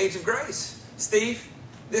 we're in the age of grace. Steve,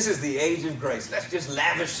 this is the age of grace. Let's just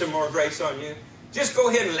lavish some more grace on you. Just go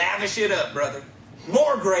ahead and lavish it up, brother.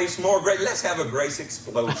 More grace, more grace. Let's have a grace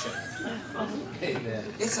explosion. Amen.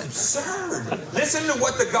 It's absurd. Listen to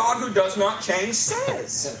what the God who does not change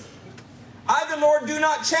says. I, the Lord, do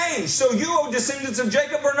not change. So you, O descendants of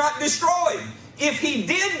Jacob, are not destroyed. If he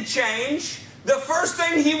did change, the first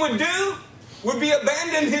thing he would do would be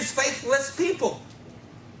abandon his faithless people.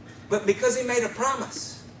 But because he made a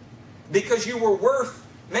promise, because you were worth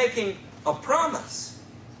making a promise,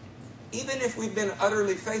 even if we've been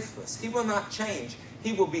utterly faithless, he will not change.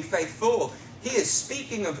 He will be faithful. He is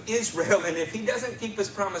speaking of Israel, and if he doesn't keep his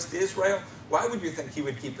promise to Israel, why would you think he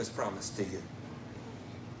would keep his promise to you?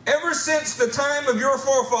 Ever since the time of your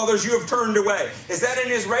forefathers, you have turned away. Is that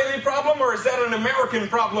an Israeli problem or is that an American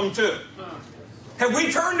problem too? Have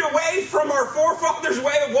we turned away from our forefathers'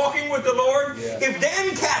 way of walking with the Lord? Yeah. If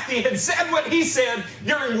Dan Cathy had said what he said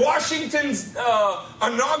during Washington's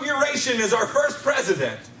inauguration as our first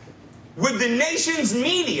president, would the nation's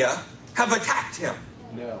media have attacked him?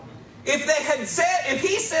 No. If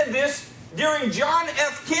he said this during John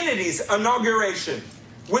F. Kennedy's inauguration,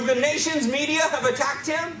 would the nation's media have attacked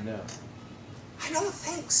him? No. I don't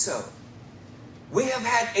think so. We have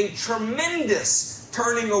had a tremendous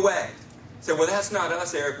turning away. So, well, that's not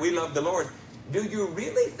us, Eric. We love the Lord. Do you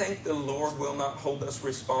really think the Lord will not hold us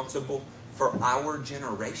responsible for our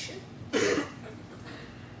generation?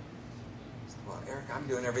 Well, Eric, I'm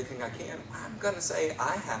doing everything I can. I'm going to say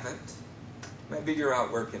I haven't. Maybe you're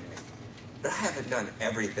outworking me. But I haven't done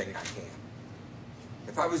everything I can.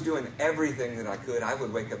 If I was doing everything that I could, I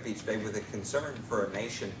would wake up each day with a concern for a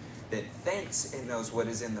nation that thinks it knows what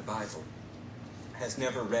is in the Bible, has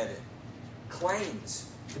never read it, claims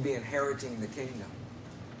to be inheriting the kingdom,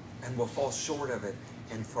 and will fall short of it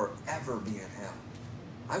and forever be in hell.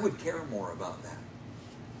 I would care more about that.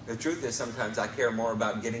 The truth is, sometimes I care more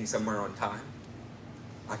about getting somewhere on time.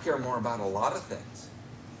 I care more about a lot of things.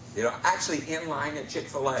 You know, actually in line at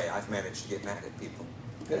Chick-fil-A, I've managed to get mad at people.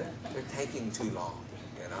 They're taking too long,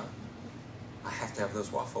 you know. I have to have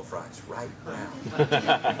those waffle fries right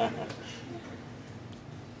now.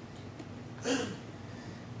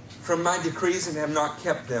 From my decrees and have not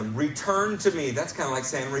kept them. Return to me. That's kind of like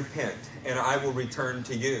saying repent, and I will return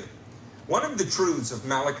to you. One of the truths of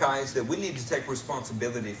Malachi is that we need to take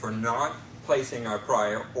responsibility for not placing our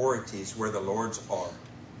priorities where the Lord's are.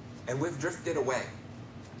 And we've drifted away.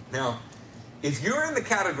 Now, if you're in the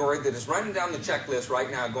category that is running down the checklist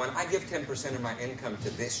right now going, I give 10% of my income to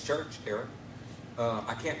this church, Eric,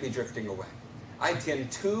 I can't be drifting away. I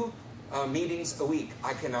attend 2 meetings a week.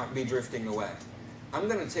 I cannot be drifting away. I'm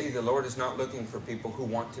going to tell you the Lord is not looking for people who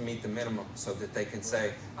want to meet the minimum so that they can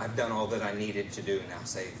say, I've done all that I needed to do, now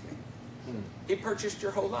save me. He purchased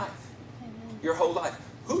your whole life. Your whole life.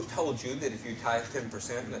 Who told you that if you tithed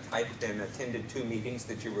 10% and attended 2 meetings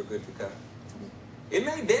that you were good to go? It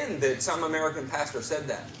may have been that some American pastor said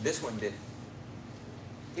that. This one didn't.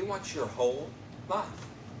 He wants your whole life.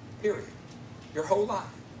 Period. Your whole life.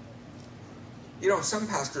 You know, some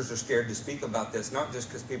pastors are scared to speak about this, not just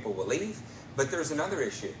because people will leave, but there's another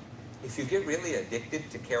issue. If you get really addicted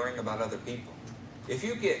to caring about other people, if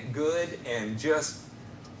you get good and just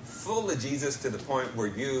full of Jesus to the point where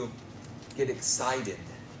you get excited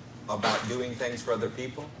about doing things for other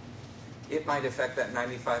people, it might affect that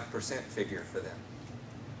 95% figure for them.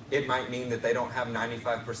 It might mean that they don't have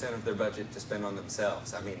 95% of their budget to spend on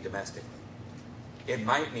themselves, I mean domestically. It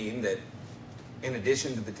might mean that in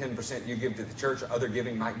addition to the 10% you give to the church, other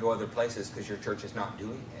giving might go other places because your church is not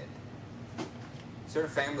doing it. Is there a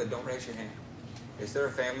family? Don't raise your hand. Is there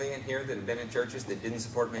a family in here that have been in churches that didn't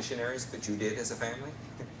support missionaries, but you did as a family?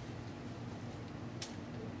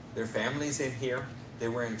 There are families in here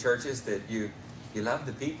that were in churches that you loved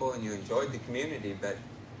the people and you enjoyed the community, but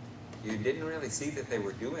you didn't really see that they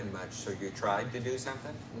were doing much, so you tried to do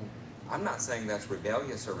something. I'm not saying that's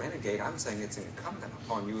rebellious or renegade. I'm saying it's incumbent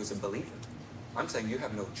upon you as a believer. I'm saying you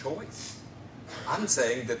have no choice. I'm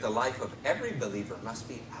saying that the life of every believer must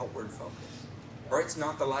be outward focused, or it's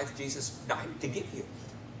not the life Jesus died to give you.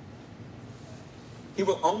 He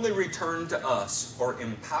will only return to us or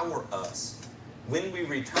empower us when we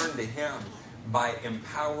return to Him by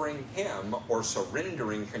empowering Him or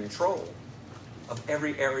surrendering control of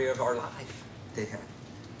every area of our life to Him.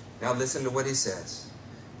 Now listen to what He says.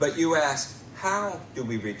 But you ask, how do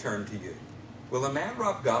we return to you? Will a man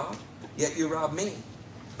rob God? Yet you rob me.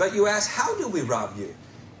 But you ask, how do we rob you?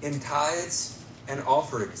 In tithes and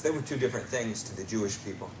offerings. They were 2 different things to the Jewish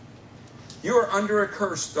people. You are under a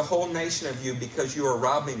curse, the whole nation of you, because you are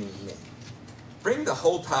robbing me. Bring the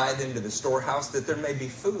whole tithe into the storehouse, that there may be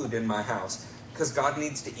food in my house. Because God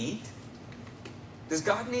needs to eat? Does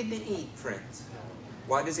God need to eat, friends?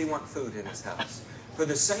 Why does He want food in His house? For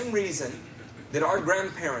the same reason that our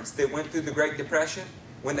grandparents that went through the Great Depression,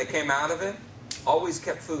 when they came out of it, always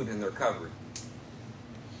kept food in their cupboard.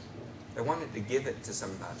 They wanted to give it to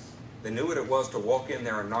somebody. They knew what it was to walk in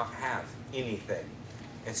there and not have anything.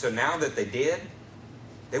 And so now that they did,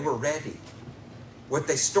 they were ready. What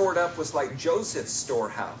they stored up was like Joseph's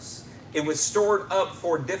storehouse. It was stored up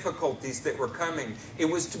for difficulties that were coming. It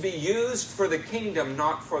was to be used for the kingdom,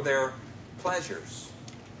 not for their pleasures.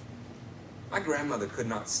 My grandmother could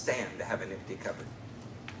not stand to have an empty cupboard.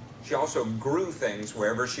 She also grew things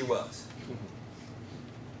wherever she was.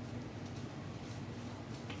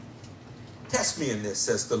 Test me in this,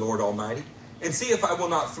 says the Lord Almighty, and see if I will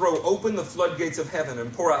not throw open the floodgates of heaven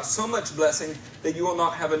and pour out so much blessing that you will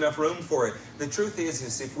not have enough room for it. The truth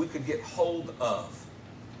is if we could get hold of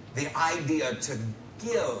the idea to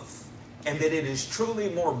give, and that it is truly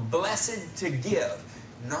more blessed to give,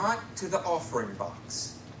 not to the offering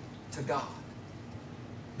box, to God,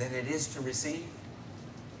 than it is to receive,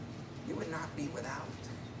 you would not be without.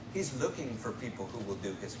 He's looking for people who will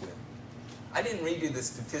do His will. I didn't read you the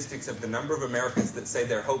statistics of the number of Americans that say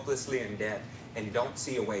they're hopelessly in debt and don't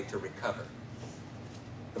see a way to recover.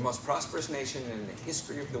 The most prosperous nation in the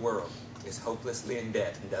history of the world is hopelessly in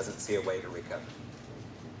debt and doesn't see a way to recover.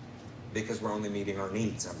 Because we're only meeting our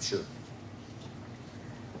needs, I'm sure.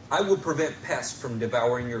 I will prevent pests from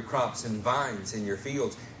devouring your crops and vines in your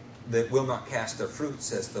fields that will not cast their fruit,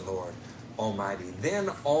 says the Lord Almighty. Then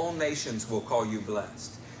all nations will call you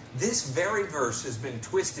blessed. This very verse has been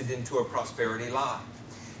twisted into a prosperity lie.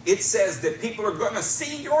 It says that people are going to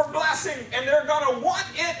see your blessing and they're going to want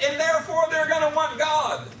it, and therefore they're going to want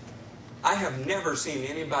God. I have never seen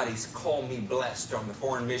anybody call me blessed on the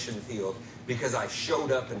foreign mission field because I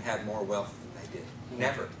showed up and had more wealth than they did.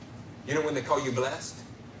 Never. You know when they call you blessed?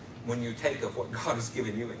 When you take of what God has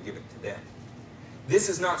given you and give it to them. This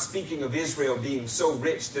is not speaking of Israel being so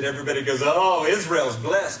rich that everybody goes, oh, Israel's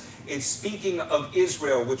blessed. It's speaking of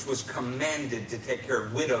Israel, which was commanded to take care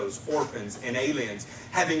of widows, orphans, and aliens,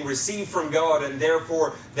 having received from God, and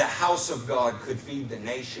therefore the house of God could feed the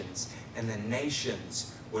nations, and the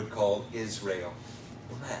nations would call Israel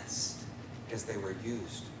blessed because they were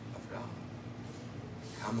used of God.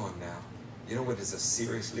 Come on now. You know what is a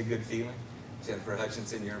seriously good feeling? Jennifer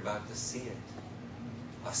Hutchinson, you're about to see it.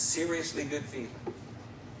 A seriously good feeling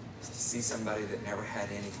is to see somebody that never had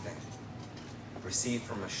anything receive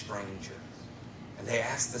from a stranger. And they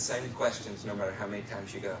ask the same questions no matter how many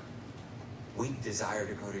times you go. We desire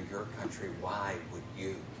to go to your country. Why would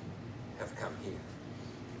you have come here?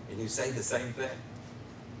 And you say the same thing.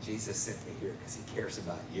 Jesus sent me here because He cares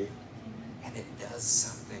about you. And it does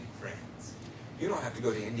something, friends. You don't have to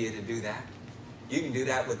go to India to do that. You can do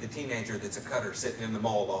that with the teenager that's a cutter sitting in the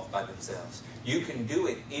mall off by themselves. You can do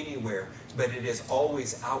it anywhere, but it is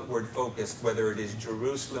always outward focused, whether it is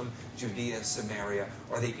Jerusalem, Judea, Samaria,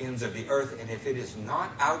 or the ends of the earth. And if it is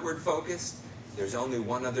not outward focused, there's only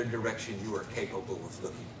one other direction you are capable of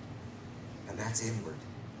looking. And that's inward.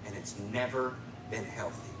 And it's never been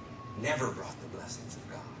healthy. Never brought the blessings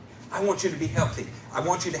of God. I want you to be healthy. I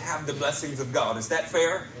want you to have the blessings of God. Is that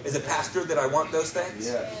fair? As a pastor that I want those things?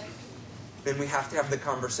 Yes. Then we have to have the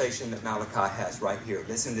conversation that Malachi has right here.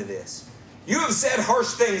 Listen to this. You have said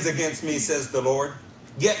harsh things against me, says the Lord.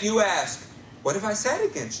 Yet you ask, what have I said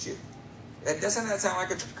against you? Doesn't that sound like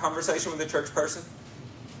a conversation with a church person?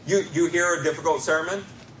 You hear a difficult sermon?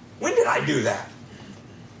 When did I do that?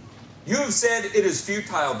 You have said it is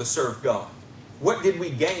futile to serve God. What did we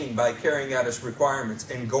gain by carrying out His requirements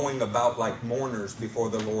and going about like mourners before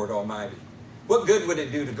the Lord Almighty? What good would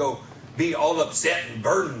it do to go be all upset and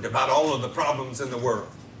burdened about all of the problems in the world?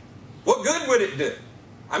 What good would it do?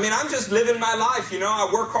 I mean, I'm just living my life, I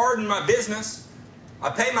work hard in my business. I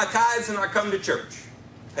pay my tithes and I come to church.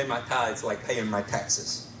 Pay my tithes like paying my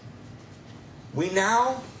taxes. But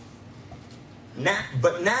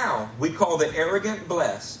now we call the arrogant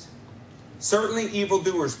blessed. Certainly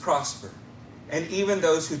evildoers prosper, and even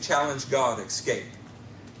those who challenge God escape.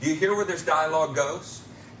 Do you hear where this dialogue goes?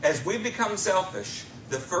 As we become selfish,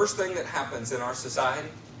 the first thing that happens in our society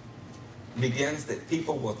begins that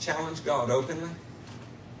people will challenge God openly,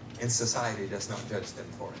 and society does not judge them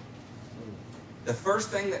for it. The first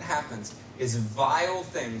thing that happens is vile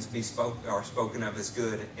things are spoken of as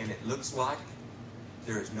good, and it looks like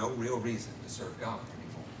there is no real reason to serve God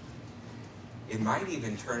anymore. It might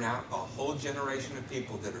even turn out a whole generation of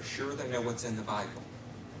people that are sure they know what's in the Bible,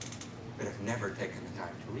 but have never taken the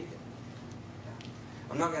time to read it.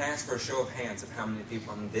 I'm not going to ask for a show of hands of how many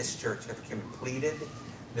people in this church have completed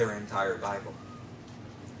their entire Bible.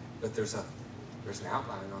 But there's an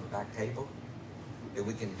outline on the back table that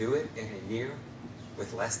we can do it in a year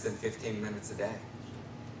with less than 15 minutes a day.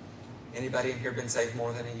 Anybody in here been saved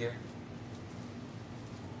more than a year?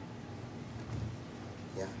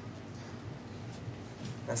 Yeah.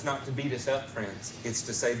 That's not to beat us up, friends. It's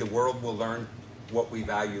to say the world will learn what we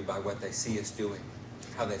value by what they see us doing,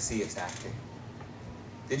 how they see us acting.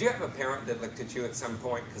 Did you have a parent that looked at you at some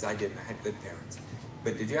point? Because I didn't. I had good parents.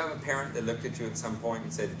 But did you have a parent that looked at you at some point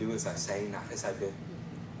and said, do as I say, not as I do?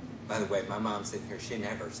 By the way, my mom's sitting here. She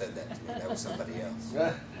never said that to me. That was somebody else.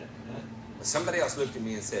 But somebody else looked at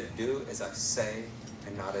me and said, do as I say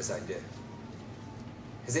and not as I do.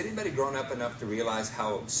 Has anybody grown up enough to realize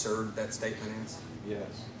how absurd that statement is?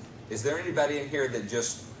 Yes. Is there anybody in here that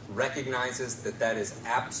just recognizes that that is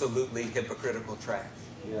absolutely hypocritical trash?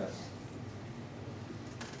 Yes.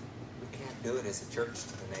 We can't do it as a church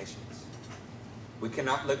to the nations. We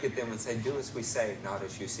cannot look at them and say, do as we say, not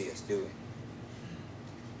as you see us doing.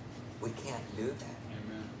 We can't do that.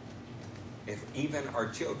 Amen. If even our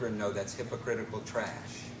children know that's hypocritical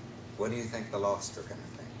trash, what do you think the lost are going to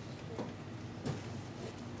think?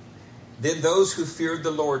 Then those who feared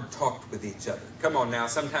the Lord talked with each other. Come on now,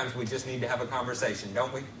 sometimes we just need to have a conversation,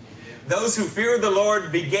 don't we? Yeah. Those who feared the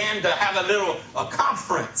Lord began to have a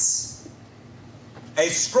conference. A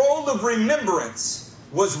scroll of remembrance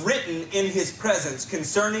was written in his presence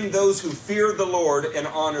concerning those who feared the Lord and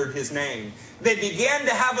honored his name. They began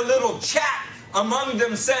to have a little chat among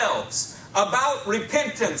themselves about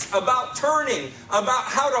repentance, about turning, about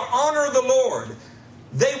how to honor the Lord.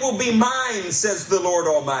 They will be mine, says the Lord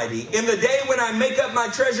Almighty. In the day when I make up my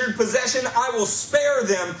treasured possession, I will spare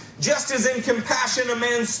them, just as in compassion a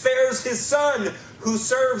man spares his son who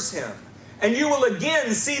serves him. And you will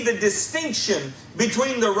again see the distinction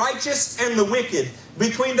between the righteous and the wicked,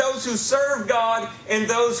 between those who serve God and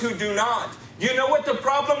those who do not. You know what the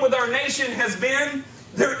problem with our nation has been?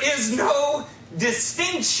 There is no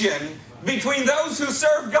distinction between those who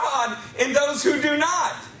serve God and those who do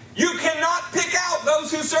not. You cannot pick out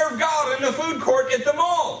those who serve God in the food court at the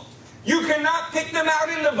mall. You cannot pick them out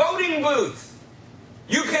in the voting booth.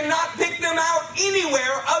 You cannot pick them out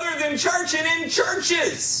anywhere other than church and in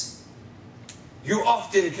churches. You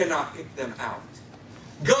often cannot pick them out.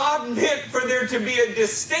 God meant for there to be a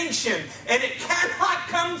distinction, and it cannot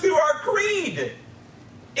come through our creed.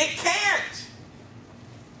 It can't.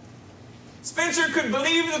 Spencer could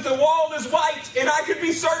believe that the wall is white, and I could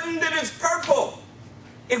be certain that it's purple.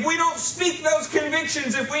 If we don't speak those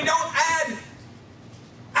convictions, if we don't add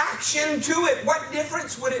action to it, what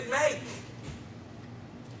difference would it make?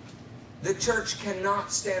 The church cannot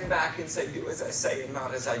stand back and say, do as I say and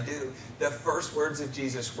not as I do. The first words of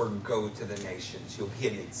Jesus were, go to the nations. You'll be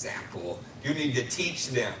an example. You need to teach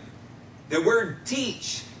them. The word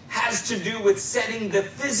teach has to do with setting the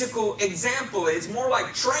physical example. It's more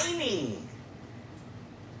like training.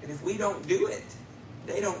 And if we don't do it,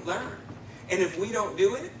 they don't learn. And if we don't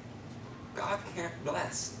do it, God can't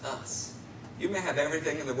bless us. You may have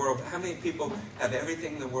everything in the world. How many people have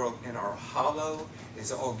everything in the world and are hollow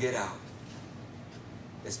as all get out?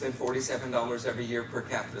 They spend $47 every year per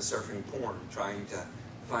capita surfing porn, trying to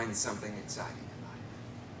find something exciting in life.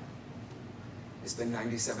 They spend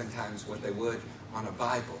 97 times what they would on a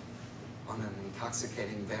Bible, on an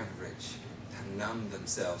intoxicating beverage, to numb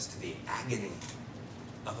themselves to the agony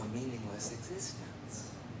of a meaningless existence.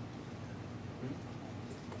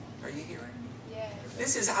 Are you hearing me? Yes.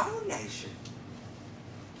 This is our nation.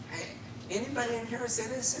 Hey, anybody in here a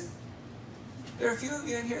citizen? There are a few of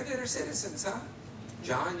you in here that are citizens, huh?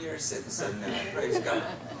 John, you're a citizen now. Praise God.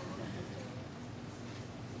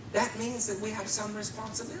 That means that we have some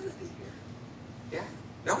responsibility here. Yeah?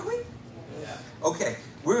 Don't we? Yeah. Okay,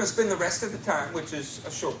 we're going to spend the rest of the time, which is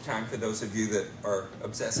a short time for those of you that are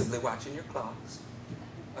obsessively watching your clocks,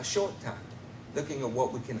 a short time, looking at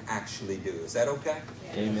what we can actually do. Is that okay?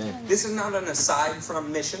 Amen. This is not an aside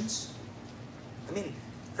from missions. I mean,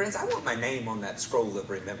 friends, I want my name on that scroll of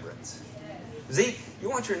remembrance. Zeke, you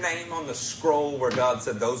want your name on the scroll where God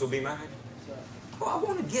said, those will be mine? Well, I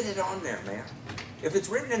want to get it on there, man. If it's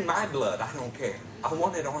written in my blood, I don't care. I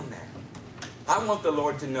want it on there. I want the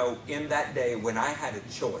Lord to know in that day when I had a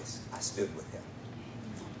choice, I stood with Him.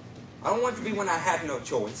 I don't want it to be when I had no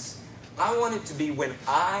choice. I want it to be when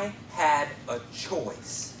I had a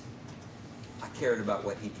choice. I cared about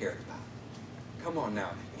what He cared about. Come on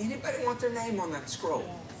now. Anybody want their name on that scroll?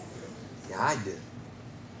 Yeah, I do.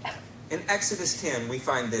 In Exodus 10, we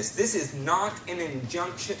find this. This is not an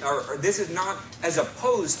injunction, or this is not as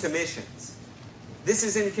opposed to missions. This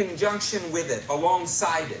is in conjunction with it,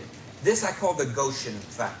 alongside it. This I call the Goshen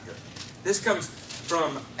factor. This comes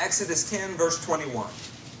from Exodus 10, verse 21.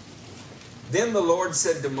 Then the Lord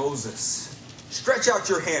said to Moses, stretch out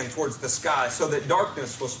your hand towards the sky so that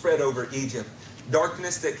darkness will spread over Egypt.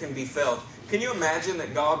 Darkness that can be felt. Can you imagine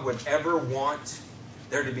that God would ever want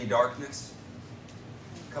there to be darkness?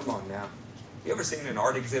 Come on now. You ever seen an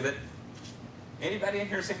art exhibit? Anybody in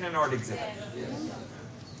here seen an art exhibit? Yes.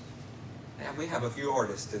 Yeah, we have a few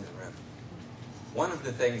artists in the room. One of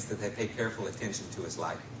the things that they pay careful attention to is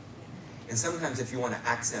lighting. And sometimes if you want to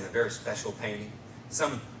accent a very special painting,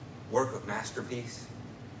 some work of masterpiece,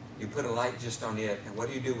 you put a light just on it, and what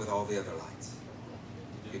do you do with all the other lights?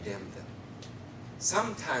 You dim them.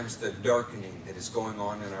 Sometimes the darkening that is going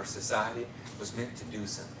on in our society was meant to do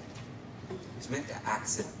something. It's meant to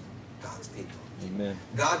accent God's people. Amen.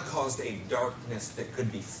 God caused a darkness that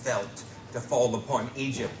could be felt to fall upon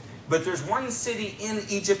Egypt. But there's one city in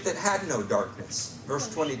Egypt that had no darkness. Verse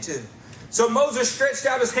 22. So Moses stretched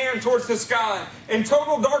out his hand towards the sky, and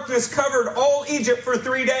total darkness covered all Egypt for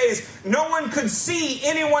 3 days. No one could see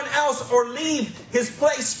anyone else or leave his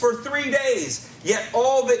place for 3 days. Yet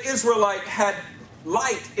all the Israelites had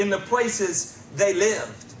light in the places they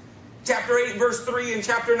lived. Chapter 8, verse 3 and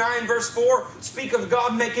chapter 9, verse 4 speak of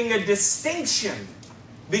God making a distinction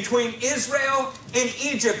between Israel and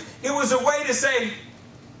Egypt. It was a way to say,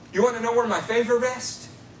 you want to know where my favor rests?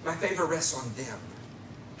 My favor rests on them.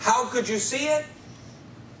 How could you see it?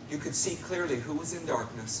 You could see clearly who was in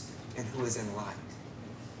darkness and who was in light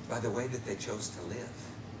by the way that they chose to live.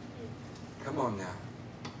 Come on now.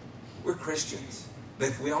 We're Christians. But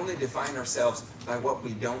if we only define ourselves by what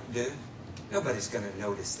we don't do, nobody's going to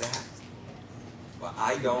notice that. Well,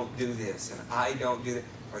 I don't do this and I don't do that.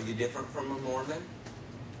 Are you different from a Mormon?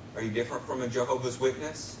 Are you different from a Jehovah's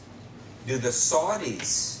Witness? Do the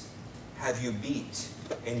Saudis have you beat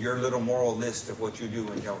in your little moral list of what you do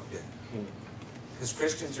and don't do? Because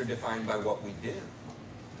Christians are defined by what we do.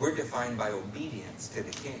 We're defined by obedience to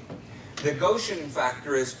the King. The Goshen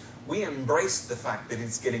factor is we embrace the fact that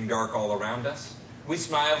it's getting dark all around us. We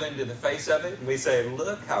smile into the face of it and we say,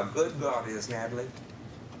 look how good God is, Natalie.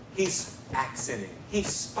 He's accenting. He's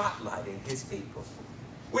spotlighting His people.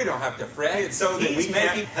 We don't have to fret. It's so that we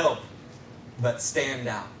can't help but stand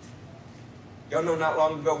out. Y'all know not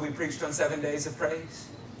long ago we preached on 7 days of praise?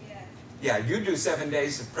 Yeah, you do 7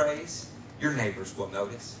 days of praise, your neighbors will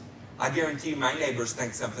notice. I guarantee you my neighbors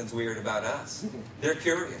think something's weird about us. They're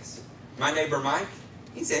curious. My neighbor Mike,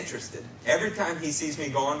 he's interested. Every time he sees me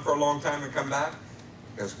gone for a long time and come back,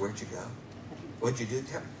 he goes, where'd you go? What'd you do?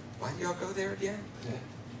 Tell me. Why did y'all go there again? Yeah.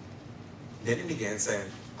 Then he began saying,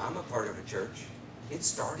 I'm a part of a church. It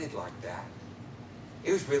started like that.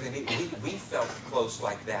 It was really neat. We felt close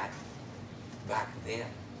like that back then.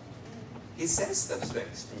 He says those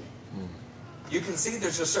things to me. You can see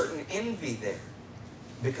there's a certain envy there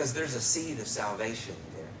because there's a seed of salvation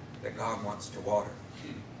there that God wants to water.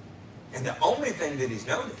 And the only thing that He's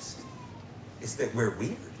noticed is that we're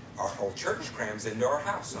weird. Our whole church crams into our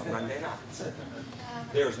house on Monday nights.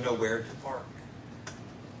 There's nowhere to park.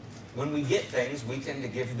 When we get things, we tend to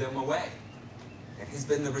give them away. And He's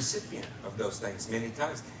been the recipient of those things many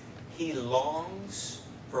times. He longs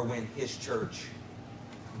for when His church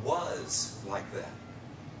was like that.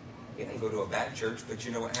 He didn't go to a bad church, but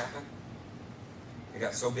you know what happened? It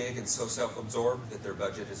got so big and so self-absorbed that their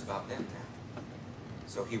budget is about them now.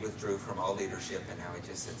 So He withdrew from all leadership, and now He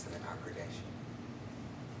just sits in the congregation.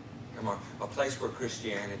 Come on. A place where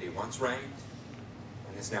Christianity once reigned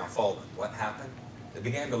and is now fallen. What happened? They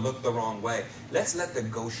began to look the wrong way. Let's let the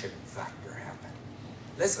Goshen factor happen.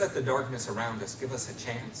 Let's let the darkness around us give us a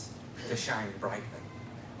chance to shine brightly.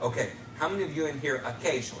 Okay, how many of you in here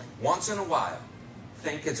occasionally, once in a while,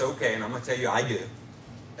 think it's okay, and I'm going to tell you I do.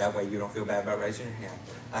 That way you don't feel bad about raising your hand.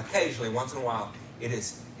 Occasionally, once in a while,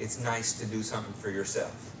 it's nice to do something for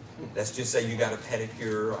yourself. Let's just say you got a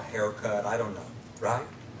pedicure, a haircut, I don't know, right?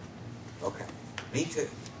 Okay, me too.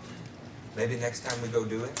 Maybe next time we go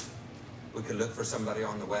do it, we could look for somebody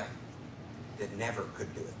on the way that never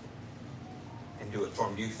could do it and do it for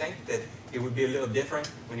them. Do you think that it would be a little different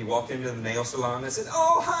when you walked into the nail salon and said,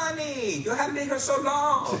 oh, honey, you haven't been here so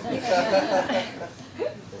long?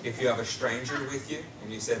 If you have a stranger with you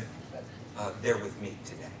and you said, they're with me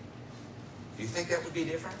today. Do you think that would be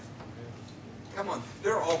different? Come on.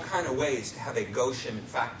 There are all kind of ways to have a Goshen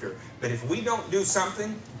factor. But if we don't do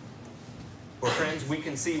something, well, friends, we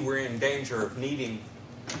can see we're in danger of needing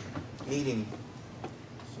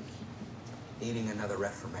another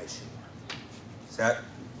reformation. Is that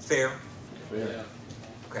fair? Yeah.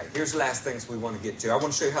 Okay, here's the last things we want to get to. I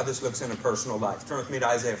want to show you how this looks in a personal life. Turn with me to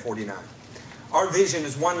Isaiah 49. Our vision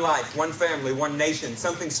is one life, one family, one nation.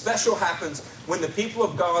 Something special happens when the people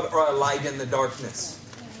of God are a light in the darkness.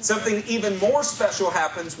 Something even more special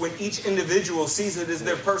happens when each individual sees it as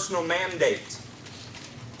their personal mandate.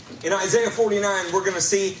 In Isaiah 49, we're going to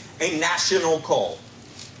see a national call.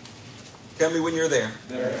 Tell me when you're there.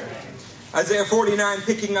 There. Isaiah 49,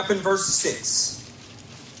 picking up in verse 6.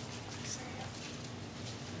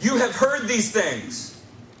 You have heard these things.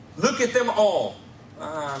 Look at them all.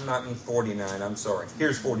 I'm not in 49, I'm sorry.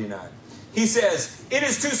 Here's 49. He says, it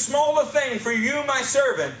is too small a thing for you, my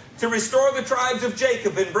servant, to restore the tribes of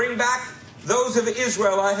Jacob and bring back those of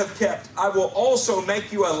Israel I have kept. I will also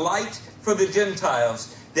make you a light for the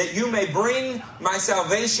Gentiles, that you may bring my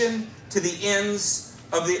salvation to the ends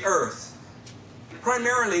of the earth.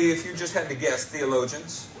 Primarily, if you just had to guess,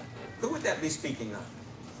 theologians, who would that be speaking of?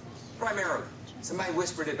 Primarily. Somebody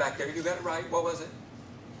whispered it back there. You got it right. What was it?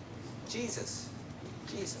 Jesus.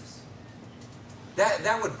 Jesus.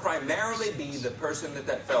 That would primarily be the person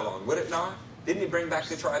that fell on, would it not? Didn't he bring back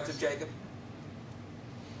the tribes of Jacob?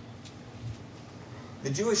 The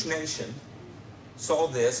Jewish nation saw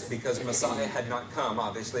this, because Messiah had not come,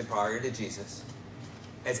 obviously, prior to Jesus,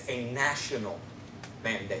 as a national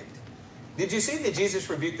mandate. Did you see that Jesus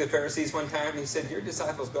rebuked the Pharisees one time? He said, your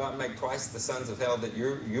disciples go out and make twice the sons of hell that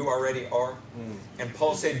you already are. And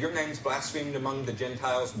Paul said, your name's blasphemed among the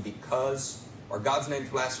Gentiles because, or God's name's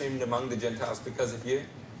blasphemed among the Gentiles because of you.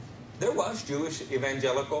 There was Jewish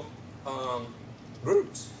evangelical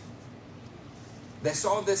groups. They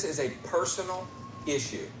saw this as a personal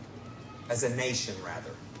issue, as a nation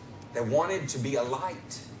rather. They wanted to be a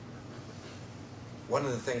light. One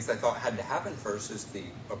of the things they thought had to happen first is the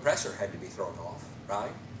oppressor had to be thrown off,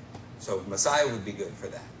 right? So Messiah would be good for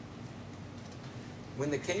that. When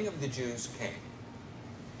the King of the Jews came,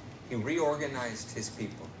 he reorganized his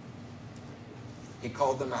people. He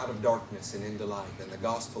called them out of darkness and into light, and the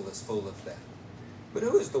gospel is full of that. But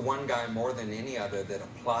who is the one guy more than any other that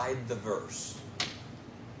applied the verse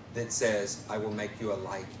that says, I will make you a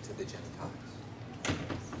light to the Gentiles?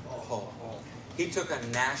 Paul. He took a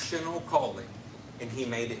national calling and he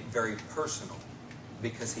made it very personal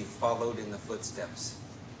because he followed in the footsteps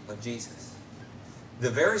of Jesus. The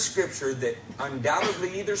very scripture that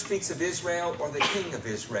undoubtedly either speaks of Israel or the King of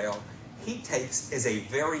Israel, he takes as a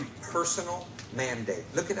very personal mandate.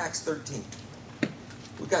 Look at Acts 13.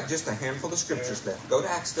 We've got just a handful of scriptures left. Go to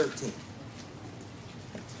Acts 13.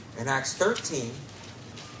 In Acts 13,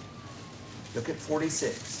 look at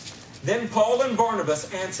 46. Then Paul and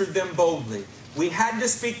Barnabas answered them boldly. We had to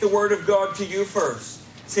speak the word of God to you first.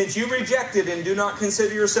 Since you rejected and do not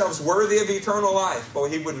consider yourselves worthy of eternal life. Boy,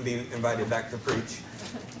 he wouldn't be invited back to preach.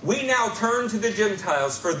 We now turn to the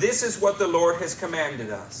Gentiles, for this is what the Lord has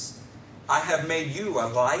commanded us. I have made you a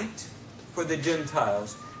light for the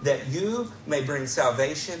Gentiles, that you may bring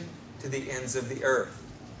salvation to the ends of the earth.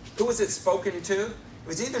 Who was it spoken to? It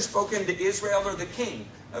was either spoken to Israel or the king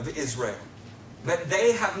of Israel. But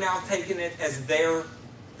they have now taken it as their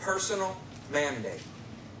personal mandate.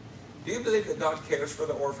 Do you believe that God cares for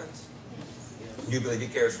the orphans? Do you believe He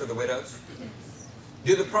cares for the widows?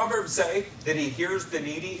 Do the Proverbs say that He hears the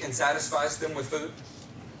needy and satisfies them with food?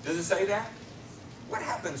 Does it say that? What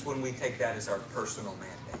happens when we take that as our personal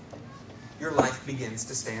mandate? Your life begins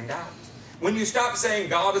to stand out. When you stop saying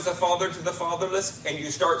God is a father to the fatherless and you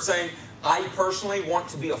start saying, I personally want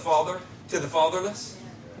to be a father to the fatherless,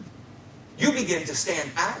 you begin to stand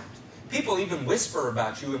out. People even whisper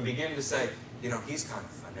about you and begin to say, you know, he's kind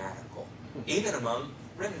of fanatical. Even among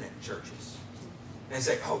remnant churches. And they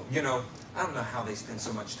say, oh, you know, I don't know how they spend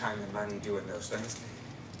so much time and money doing those things.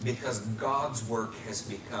 Because God's work has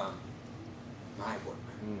become my work.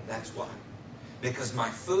 That's why. Because my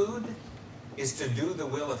food is to do the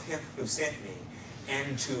will of Him who sent me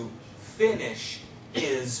and to finish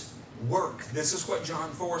His work. This is what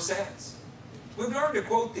John 4 says. We've learned to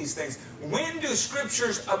quote these things. When do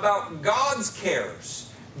scriptures about God's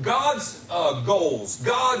cares, God's goals,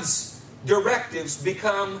 God's directives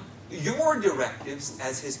become your directives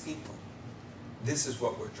as His people? This is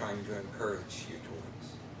what we're trying to encourage you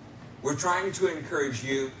towards. We're trying to encourage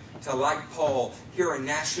you to, like Paul, hear a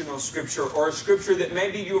national scripture or a scripture that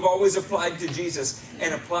maybe you've always applied to Jesus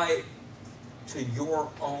and apply it to your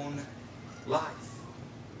own life.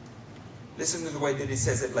 Listen to the way that he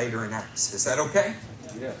says it later in Acts. Is that okay?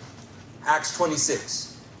 Yeah. Acts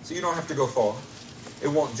 26. So you don't have to go far. It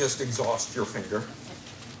won't just exhaust your finger.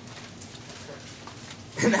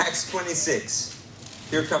 In Acts 26,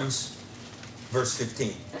 here comes verse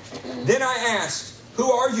 15. Then I asked, who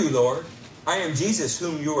are you, Lord? I am Jesus,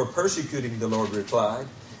 whom you are persecuting, the Lord replied.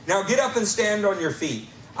 Now get up and stand on your feet.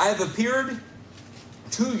 I have appeared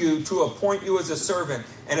to you to appoint you as a servant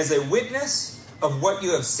and as a witness of what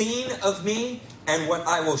you have seen of me and what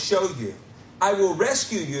I will show you. I will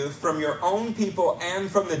rescue you from your own people and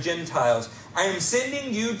from the Gentiles. I am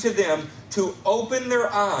sending you to them to open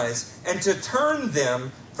their eyes and to turn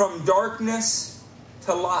them from darkness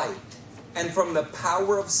to light and from the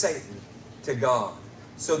power of Satan to God,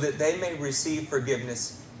 so that they may receive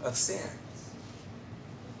forgiveness of sins.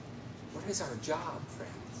 What is our job,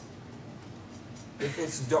 friends? If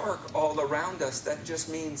it's dark all around us, that just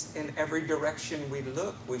means in every direction we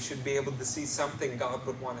look, we should be able to see something God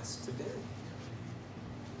would want us to do.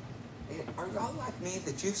 Are y'all like me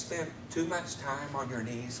that you've spent too much time on your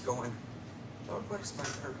knees going, Lord, what is my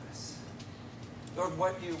purpose? Lord,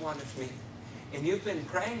 what do you want of me? And you've been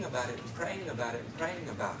praying about it and praying about it and praying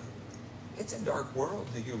about it. It's a dark world.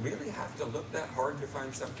 Do you really have to look that hard to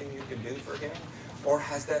find something you can do for Him? Or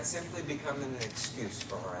has that simply become an excuse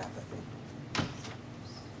for our apathy?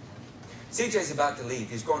 CJ's about to leave.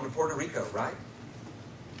 He's going to Puerto Rico, right?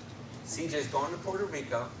 CJ's going to Puerto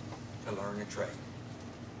Rico to learn a trade.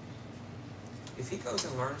 If he goes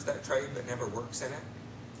and learns that trade but never works in it,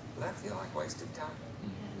 will that feel like wasted time?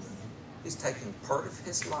 Yes. He's taking part of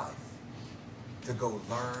his life to go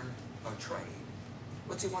learn a trade.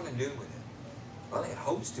 What's he want to do with it? Well, he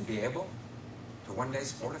hopes to be able to one day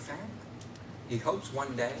support a family. He hopes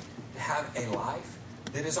one day to have a life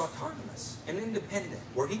that is autonomous and independent,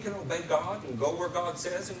 where he can obey God and go where God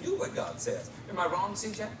says and do what God says. Am I wrong,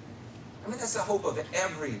 CJ? I mean, that's the hope of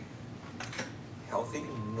every healthy,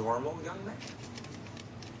 normal young man.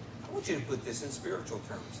 I want you to put this in spiritual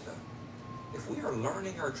terms, though. If we are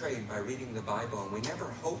learning our trade by reading the Bible and we never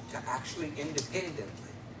hope to actually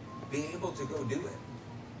independently be able to go do it,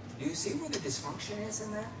 do you see where the dysfunction is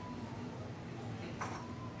in that?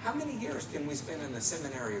 How many years can we spend in the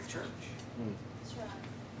seminary of church? That's right.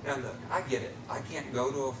 Now look, I get it. I can't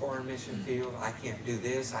go to a foreign mission field. I can't do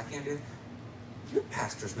this. I can't do that. Your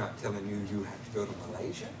pastor's not telling you you have to go to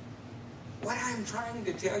Malaysia. What I'm trying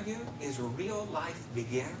to tell you is real life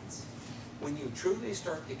begins when you truly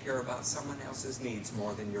start to care about someone else's needs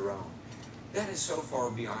more than your own. That is so far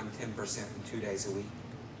beyond 10% in 2 days a week.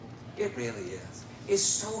 It really is. It's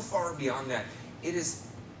so far beyond that. It is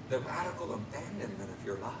the radical abandonment of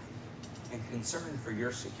your life and concern for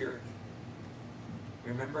your security.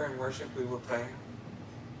 Remember in worship we were praying?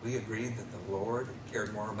 We agreed that the Lord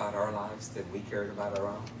cared more about our lives than we cared about our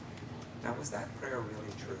own. Now, was that prayer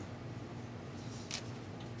really true?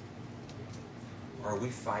 Or are we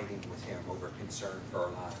fighting with Him over concern for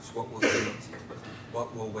our lives? What we'll eat,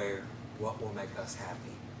 what we'll wear, what will make us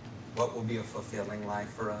happy, what will be a fulfilling life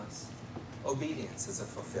for us? Obedience is a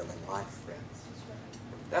fulfilling life, friends.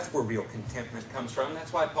 That's where real contentment comes from.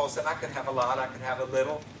 That's why Paul said, I could have a lot, I could have a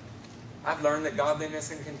little. I've learned that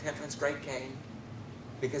godliness and contentment's great gain,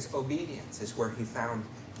 because obedience is where he found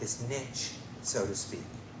his niche, so to speak.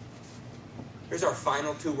 Here's our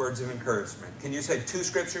final 2 words of encouragement. Can you say 2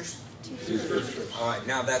 scriptures? 2 scriptures. All right,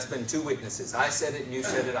 now that's been 2 witnesses. I said it and you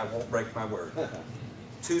said it. I won't break my word.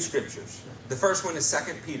 2 scriptures. The first one is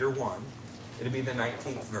 2 Peter 1. It'll be the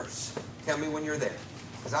 19th verse. Tell me when you're there,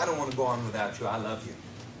 because I don't want to go on without you. I love you.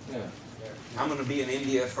 Yeah. I'm going to be in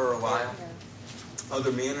India for a while.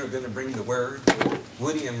 Other men are going to bring the word.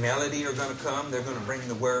 Woody and Melody are going to come. They're going to bring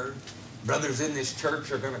the word. Brothers in this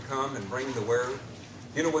church are going to come and bring the word.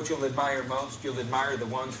 You know what you'll admire most? You'll admire the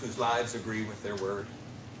ones whose lives agree with their word.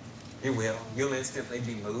 You will. You'll instantly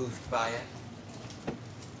be moved by it.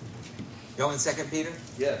 Go in 2 Peter?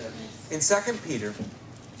 Yes. In 2 Peter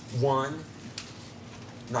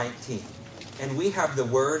 1:19. And we have the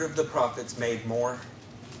word of the prophets made more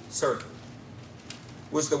certain.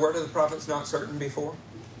 Was the word of the prophets not certain before?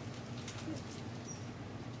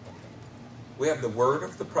 We have the word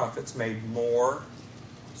of the prophets made more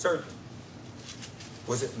certain.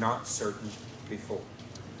 Was it not certain before?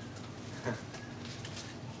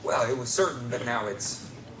 Well, it was certain, but now it's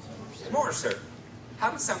more certain.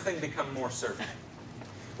 How does something become more certain?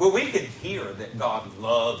 Well, we can hear that God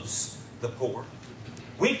loves the poor.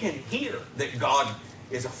 We can hear that God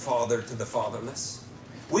is a father to the fatherless.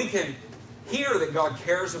 We can hear that God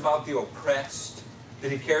cares about the oppressed,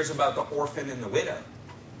 that He cares about the orphan and the widow.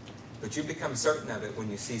 But you become certain of it when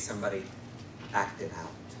you see somebody act it out.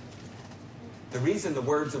 The reason the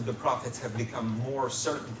words of the prophets have become more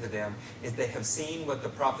certain to them is they have seen what the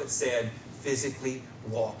prophets said physically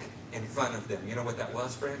walk in front of them. You know what that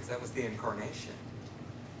was, friends? That was the incarnation.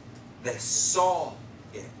 They saw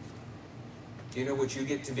it. Do you know what you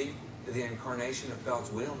get to be? The incarnation of God's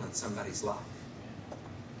will in somebody's life.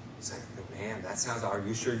 Say, man, that sounds, are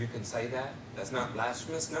you sure you can say that? That's not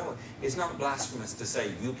blasphemous? No, it's not blasphemous to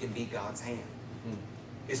say you can be God's hand.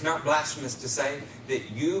 It's not blasphemous to say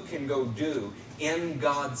that you can go do in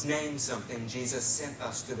God's name something. Jesus sent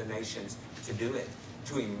us to the nations to do it,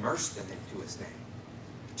 to immerse them into His name,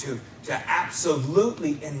 to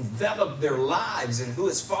absolutely envelop their lives in who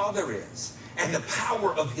His Father is and the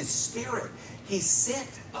power of His Spirit. He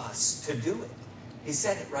sent us to do it. He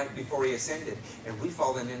said it right before He ascended, and we've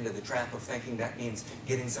fallen into the trap of thinking that means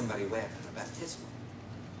getting somebody wet in a baptismal.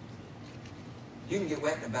 You can get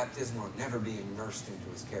wet in a baptismal and never be immersed into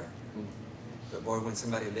his character. But boy, when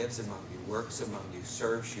somebody lives among you, works among you,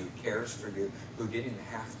 serves you, cares for you, who didn't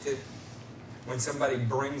have to, when somebody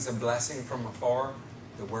brings a blessing from afar,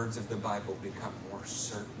 the words of the Bible become more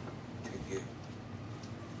certain to you.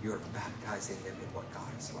 You're baptizing them in what God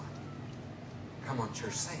is like. Come on,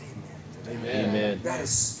 church, say amen to that. Amen. That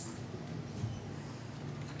is,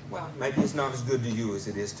 well, maybe it's not as good to you as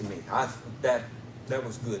it is to me. That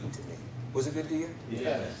was good to me. Was it good to you?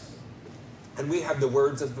 Yes. And we have the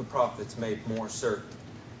words of the prophets made more certain.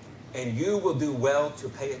 And you will do well to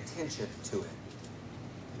pay attention to it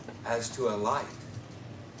as to a light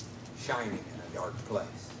shining in a dark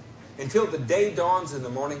place. Until the day dawns and the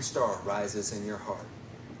morning star rises in your heart.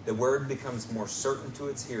 The word becomes more certain to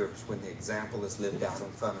its hearers when the example is lived out in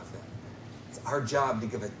front of them. It's our job to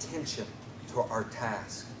give attention to our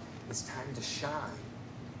task. It's time to shine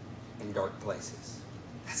in dark places.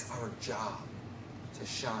 That's our job, to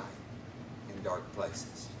shine in dark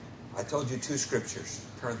places. I told you 2 scriptures.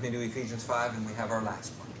 Turn with me to Ephesians 5 and we have our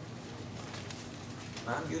last one.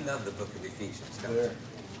 Mom, you love the book of Ephesians, don't you?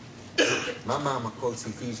 My mama quotes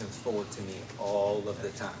Ephesians 4 to me all of the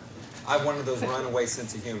time. I have one of those runaway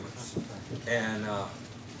sense of humors. And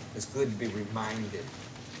it's good to be reminded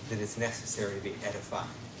that it's necessary to be edifying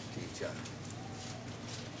to each other.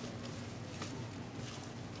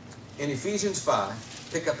 In Ephesians 5,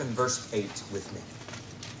 pick up in verse 8 with me.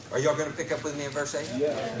 Are y'all going to pick up with me in verse 8?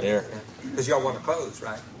 Yeah. There. Because y'all want to close,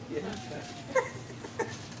 right? Yeah.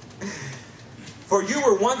 For you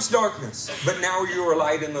were once darkness, but now you are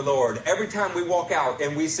light in the Lord. Every time we walk out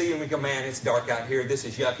and we see and we go, man, it's dark out here. This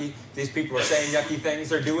is yucky. These people are saying yucky things.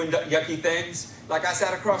 They're doing yucky things. Like I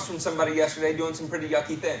sat across from somebody yesterday doing some pretty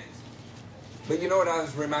yucky things. But you know what I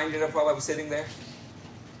was reminded of while I was sitting there?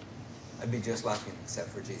 I'd be just like him except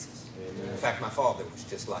for Jesus. Amen. In fact, my father was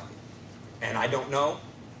just like him. And I don't know,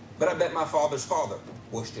 but I bet my father's father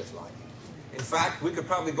was just like him. In fact, we could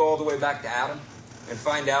probably go all the way back to Adam and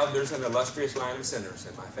find out there's an illustrious line of sinners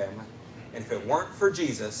in my family. And if it weren't for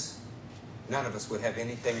Jesus, none of us would have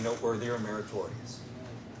anything noteworthy or meritorious.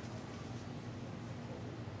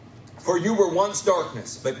 For you were once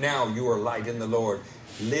darkness, but now you are light in the Lord.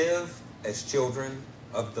 Live as children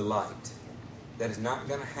of the light. That is not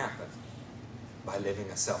going to happen by living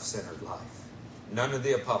a self-centered life. None of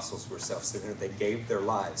the apostles were self-centered. They gave their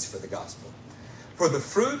lives for the gospel. For the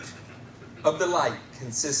fruit of the light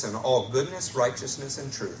consists in all goodness, righteousness,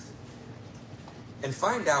 and truth. And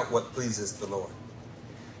find out what pleases the Lord.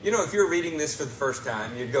 You know, if you're reading this for the first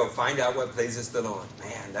time, you'd go, find out what pleases the Lord.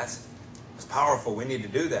 Man, that's powerful. We need to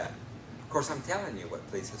do that. Of course, I'm telling you what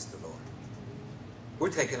pleases the Lord. We're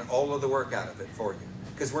taking all of the work out of it for you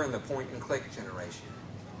because we're in the point-and-click generation.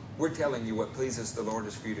 We're telling you what pleases the Lord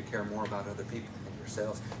is for you to care more about other people than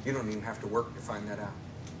yourselves. You don't even have to work to find that out.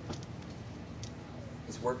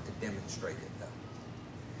 It's work to demonstrate it, though.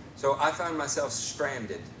 So I found myself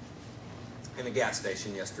stranded in a gas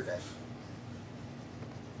station yesterday.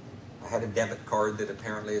 I had a debit card that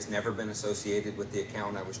apparently has never been associated with the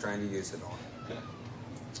account I was trying to use it on.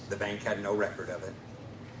 The bank had no record of it.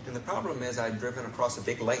 And the problem is I'd driven across a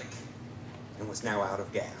big lake and was now out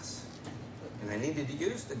of gas. And I needed to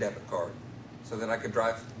use the debit card so that I could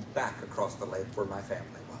drive back across the lake where my family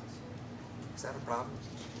was. Is that a problem?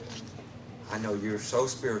 I know you're so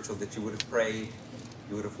spiritual that you would have prayed,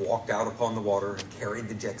 you would have walked out upon the water and carried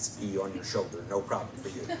the jet ski on your shoulder. No problem for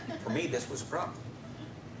you. For me, this was a problem.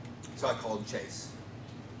 So I called Chase.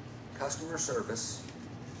 Customer service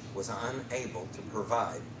was unable to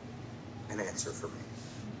provide an answer for me.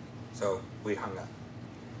 So we hung up.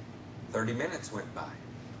 30 minutes went by.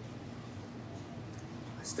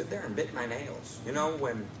 I stood there and bit my nails. You know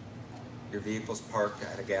when your vehicle's parked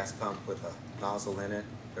at a gas pump with a nozzle in it,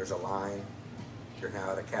 there's a line. You're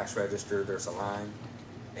now at a cash register, there's a line.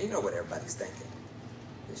 And you know what everybody's thinking.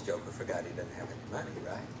 This joker forgot he doesn't have any money,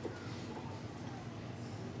 right?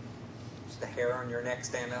 Does the hair on your neck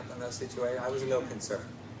stand up in those situations? I was a little concerned.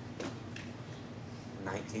 A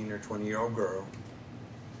 19 or 20-year-old girl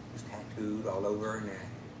was tattooed all over her neck,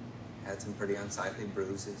 had some pretty unsightly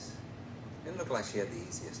bruises. Didn't look like she had the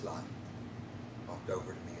easiest life. Walked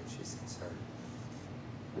over to me and she said, "Sir,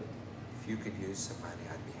 if you could use some money,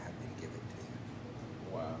 I'd be happy to give it to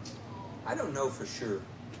you." Wow. I don't know for sure,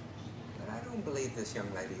 but I don't believe this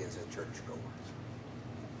young lady is a churchgoer.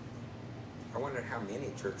 I wondered how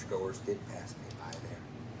many churchgoers did pass me by there.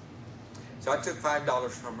 So I took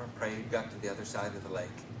 $5 from her, prayed, got to the other side of the lake,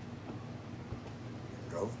 and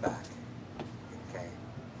drove back and came.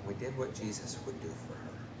 And we did what Jesus would do for her.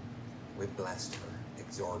 We blessed her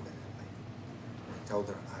exorbitantly. I told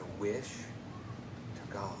her, I wish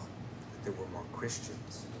to God that there were more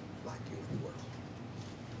Christians like you in the world.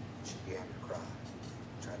 She began to cry,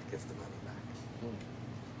 tried to give the money back.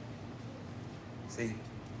 See,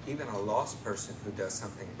 even a lost person who does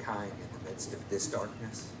something kind in the midst of this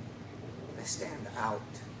darkness, they stand out.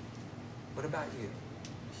 What about you?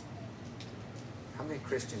 How many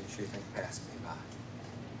Christians do you think passed me by?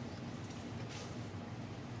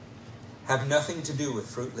 Have nothing to do with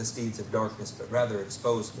fruitless deeds of darkness, but rather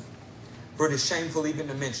expose them. For it is shameful even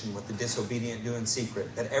to mention what the disobedient do in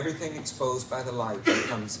secret, that everything exposed by the light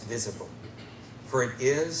becomes visible. For it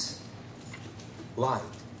is light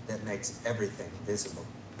that makes everything visible.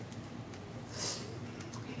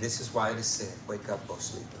 This is why it is said, wake up, O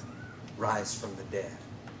sleeper, rise from the dead,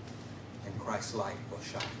 and Christ's light will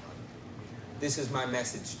shine on you. This is my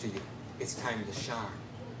message to you. It's time to shine.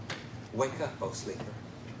 Wake up, O sleeper.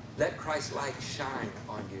 Let Christ's light shine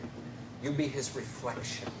on you. You be his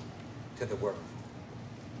reflection to the world.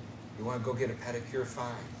 You want to go get a pedicure?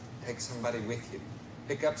 Fine. Take somebody with you.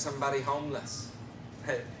 Pick up somebody homeless.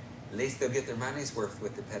 At least they'll get their money's worth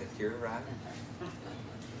with the pedicure, right?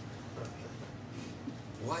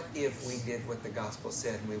 What if we did what the gospel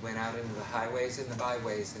said and we went out into the highways and the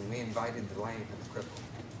byways and we invited the lame and the crippled?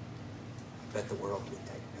 I bet the world would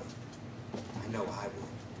take note. I know I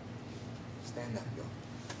would. Stand up, y'all.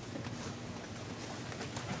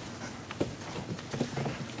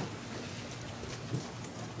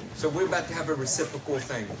 So we're about to have a reciprocal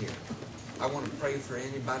thing here. I want to pray for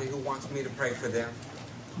anybody who wants me to pray for them,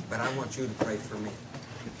 but I want you to pray for me.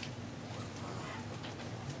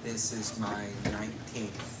 This is my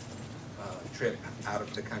 19th trip out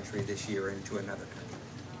of the country this year into another country.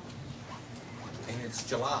 And it's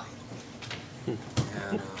July.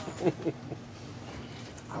 And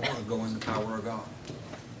I want to go in the power of God.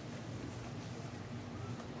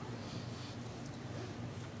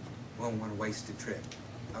 I don't want to waste a trip.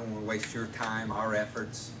 I don't want to waste your time, our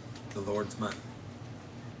efforts, the Lord's money.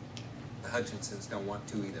 The Hutchinsons don't want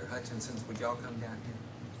to either. Hutchinsons, would y'all come down here?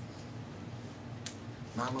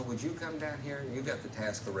 Mama, would you come down here? You got the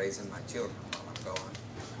task of raising my children while I'm gone.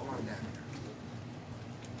 Come on down here.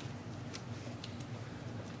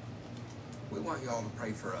 We want y'all to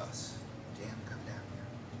pray for us. Jan, come down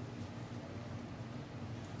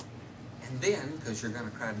here. And then, because you're going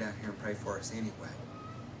to crowd down here and pray for us anyway,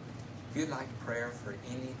 if you'd like prayer for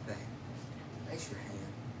anything, raise your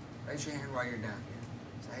hand. Raise your hand while you're down here.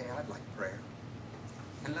 Say, hey, I'd like prayer.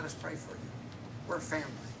 And let us pray for you. We're a family.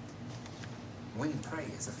 We can pray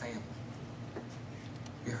as a family.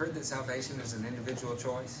 You heard that salvation is an individual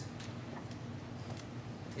choice?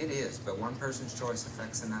 It is, but one person's choice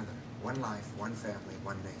affects another. One life, one family,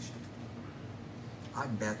 one nation. I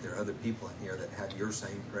bet there are other people in here that have your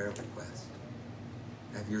same prayer request,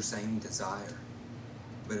 have your same desire.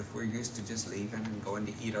 But if we're used to just leaving and going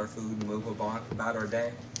to eat our food and move about our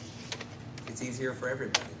day, it's easier for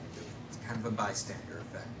everybody to do it. It's kind of a bystander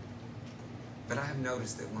effect. But I have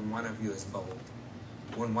noticed that when one of you is bold,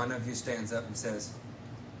 when one of you stands up and says,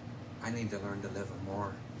 I need to learn to live a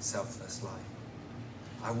more selfless life.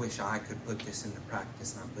 I wish I could put this into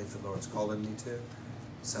practice, and I believe the Lord's calling me to.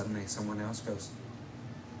 Suddenly someone else goes,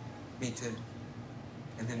 me too.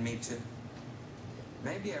 And then me too.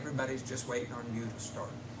 Maybe everybody's just waiting on you to start.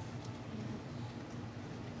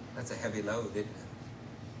 That's a heavy load, isn't it?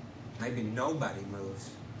 Maybe nobody moves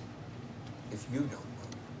if you don't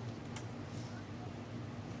move.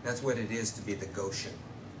 That's what it is to be the Goshen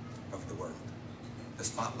of the world. The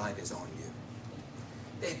spotlight is on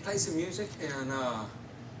you. Hey, play some music, and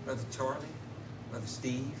Brother Charlie, Brother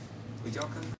Steve, would y'all come?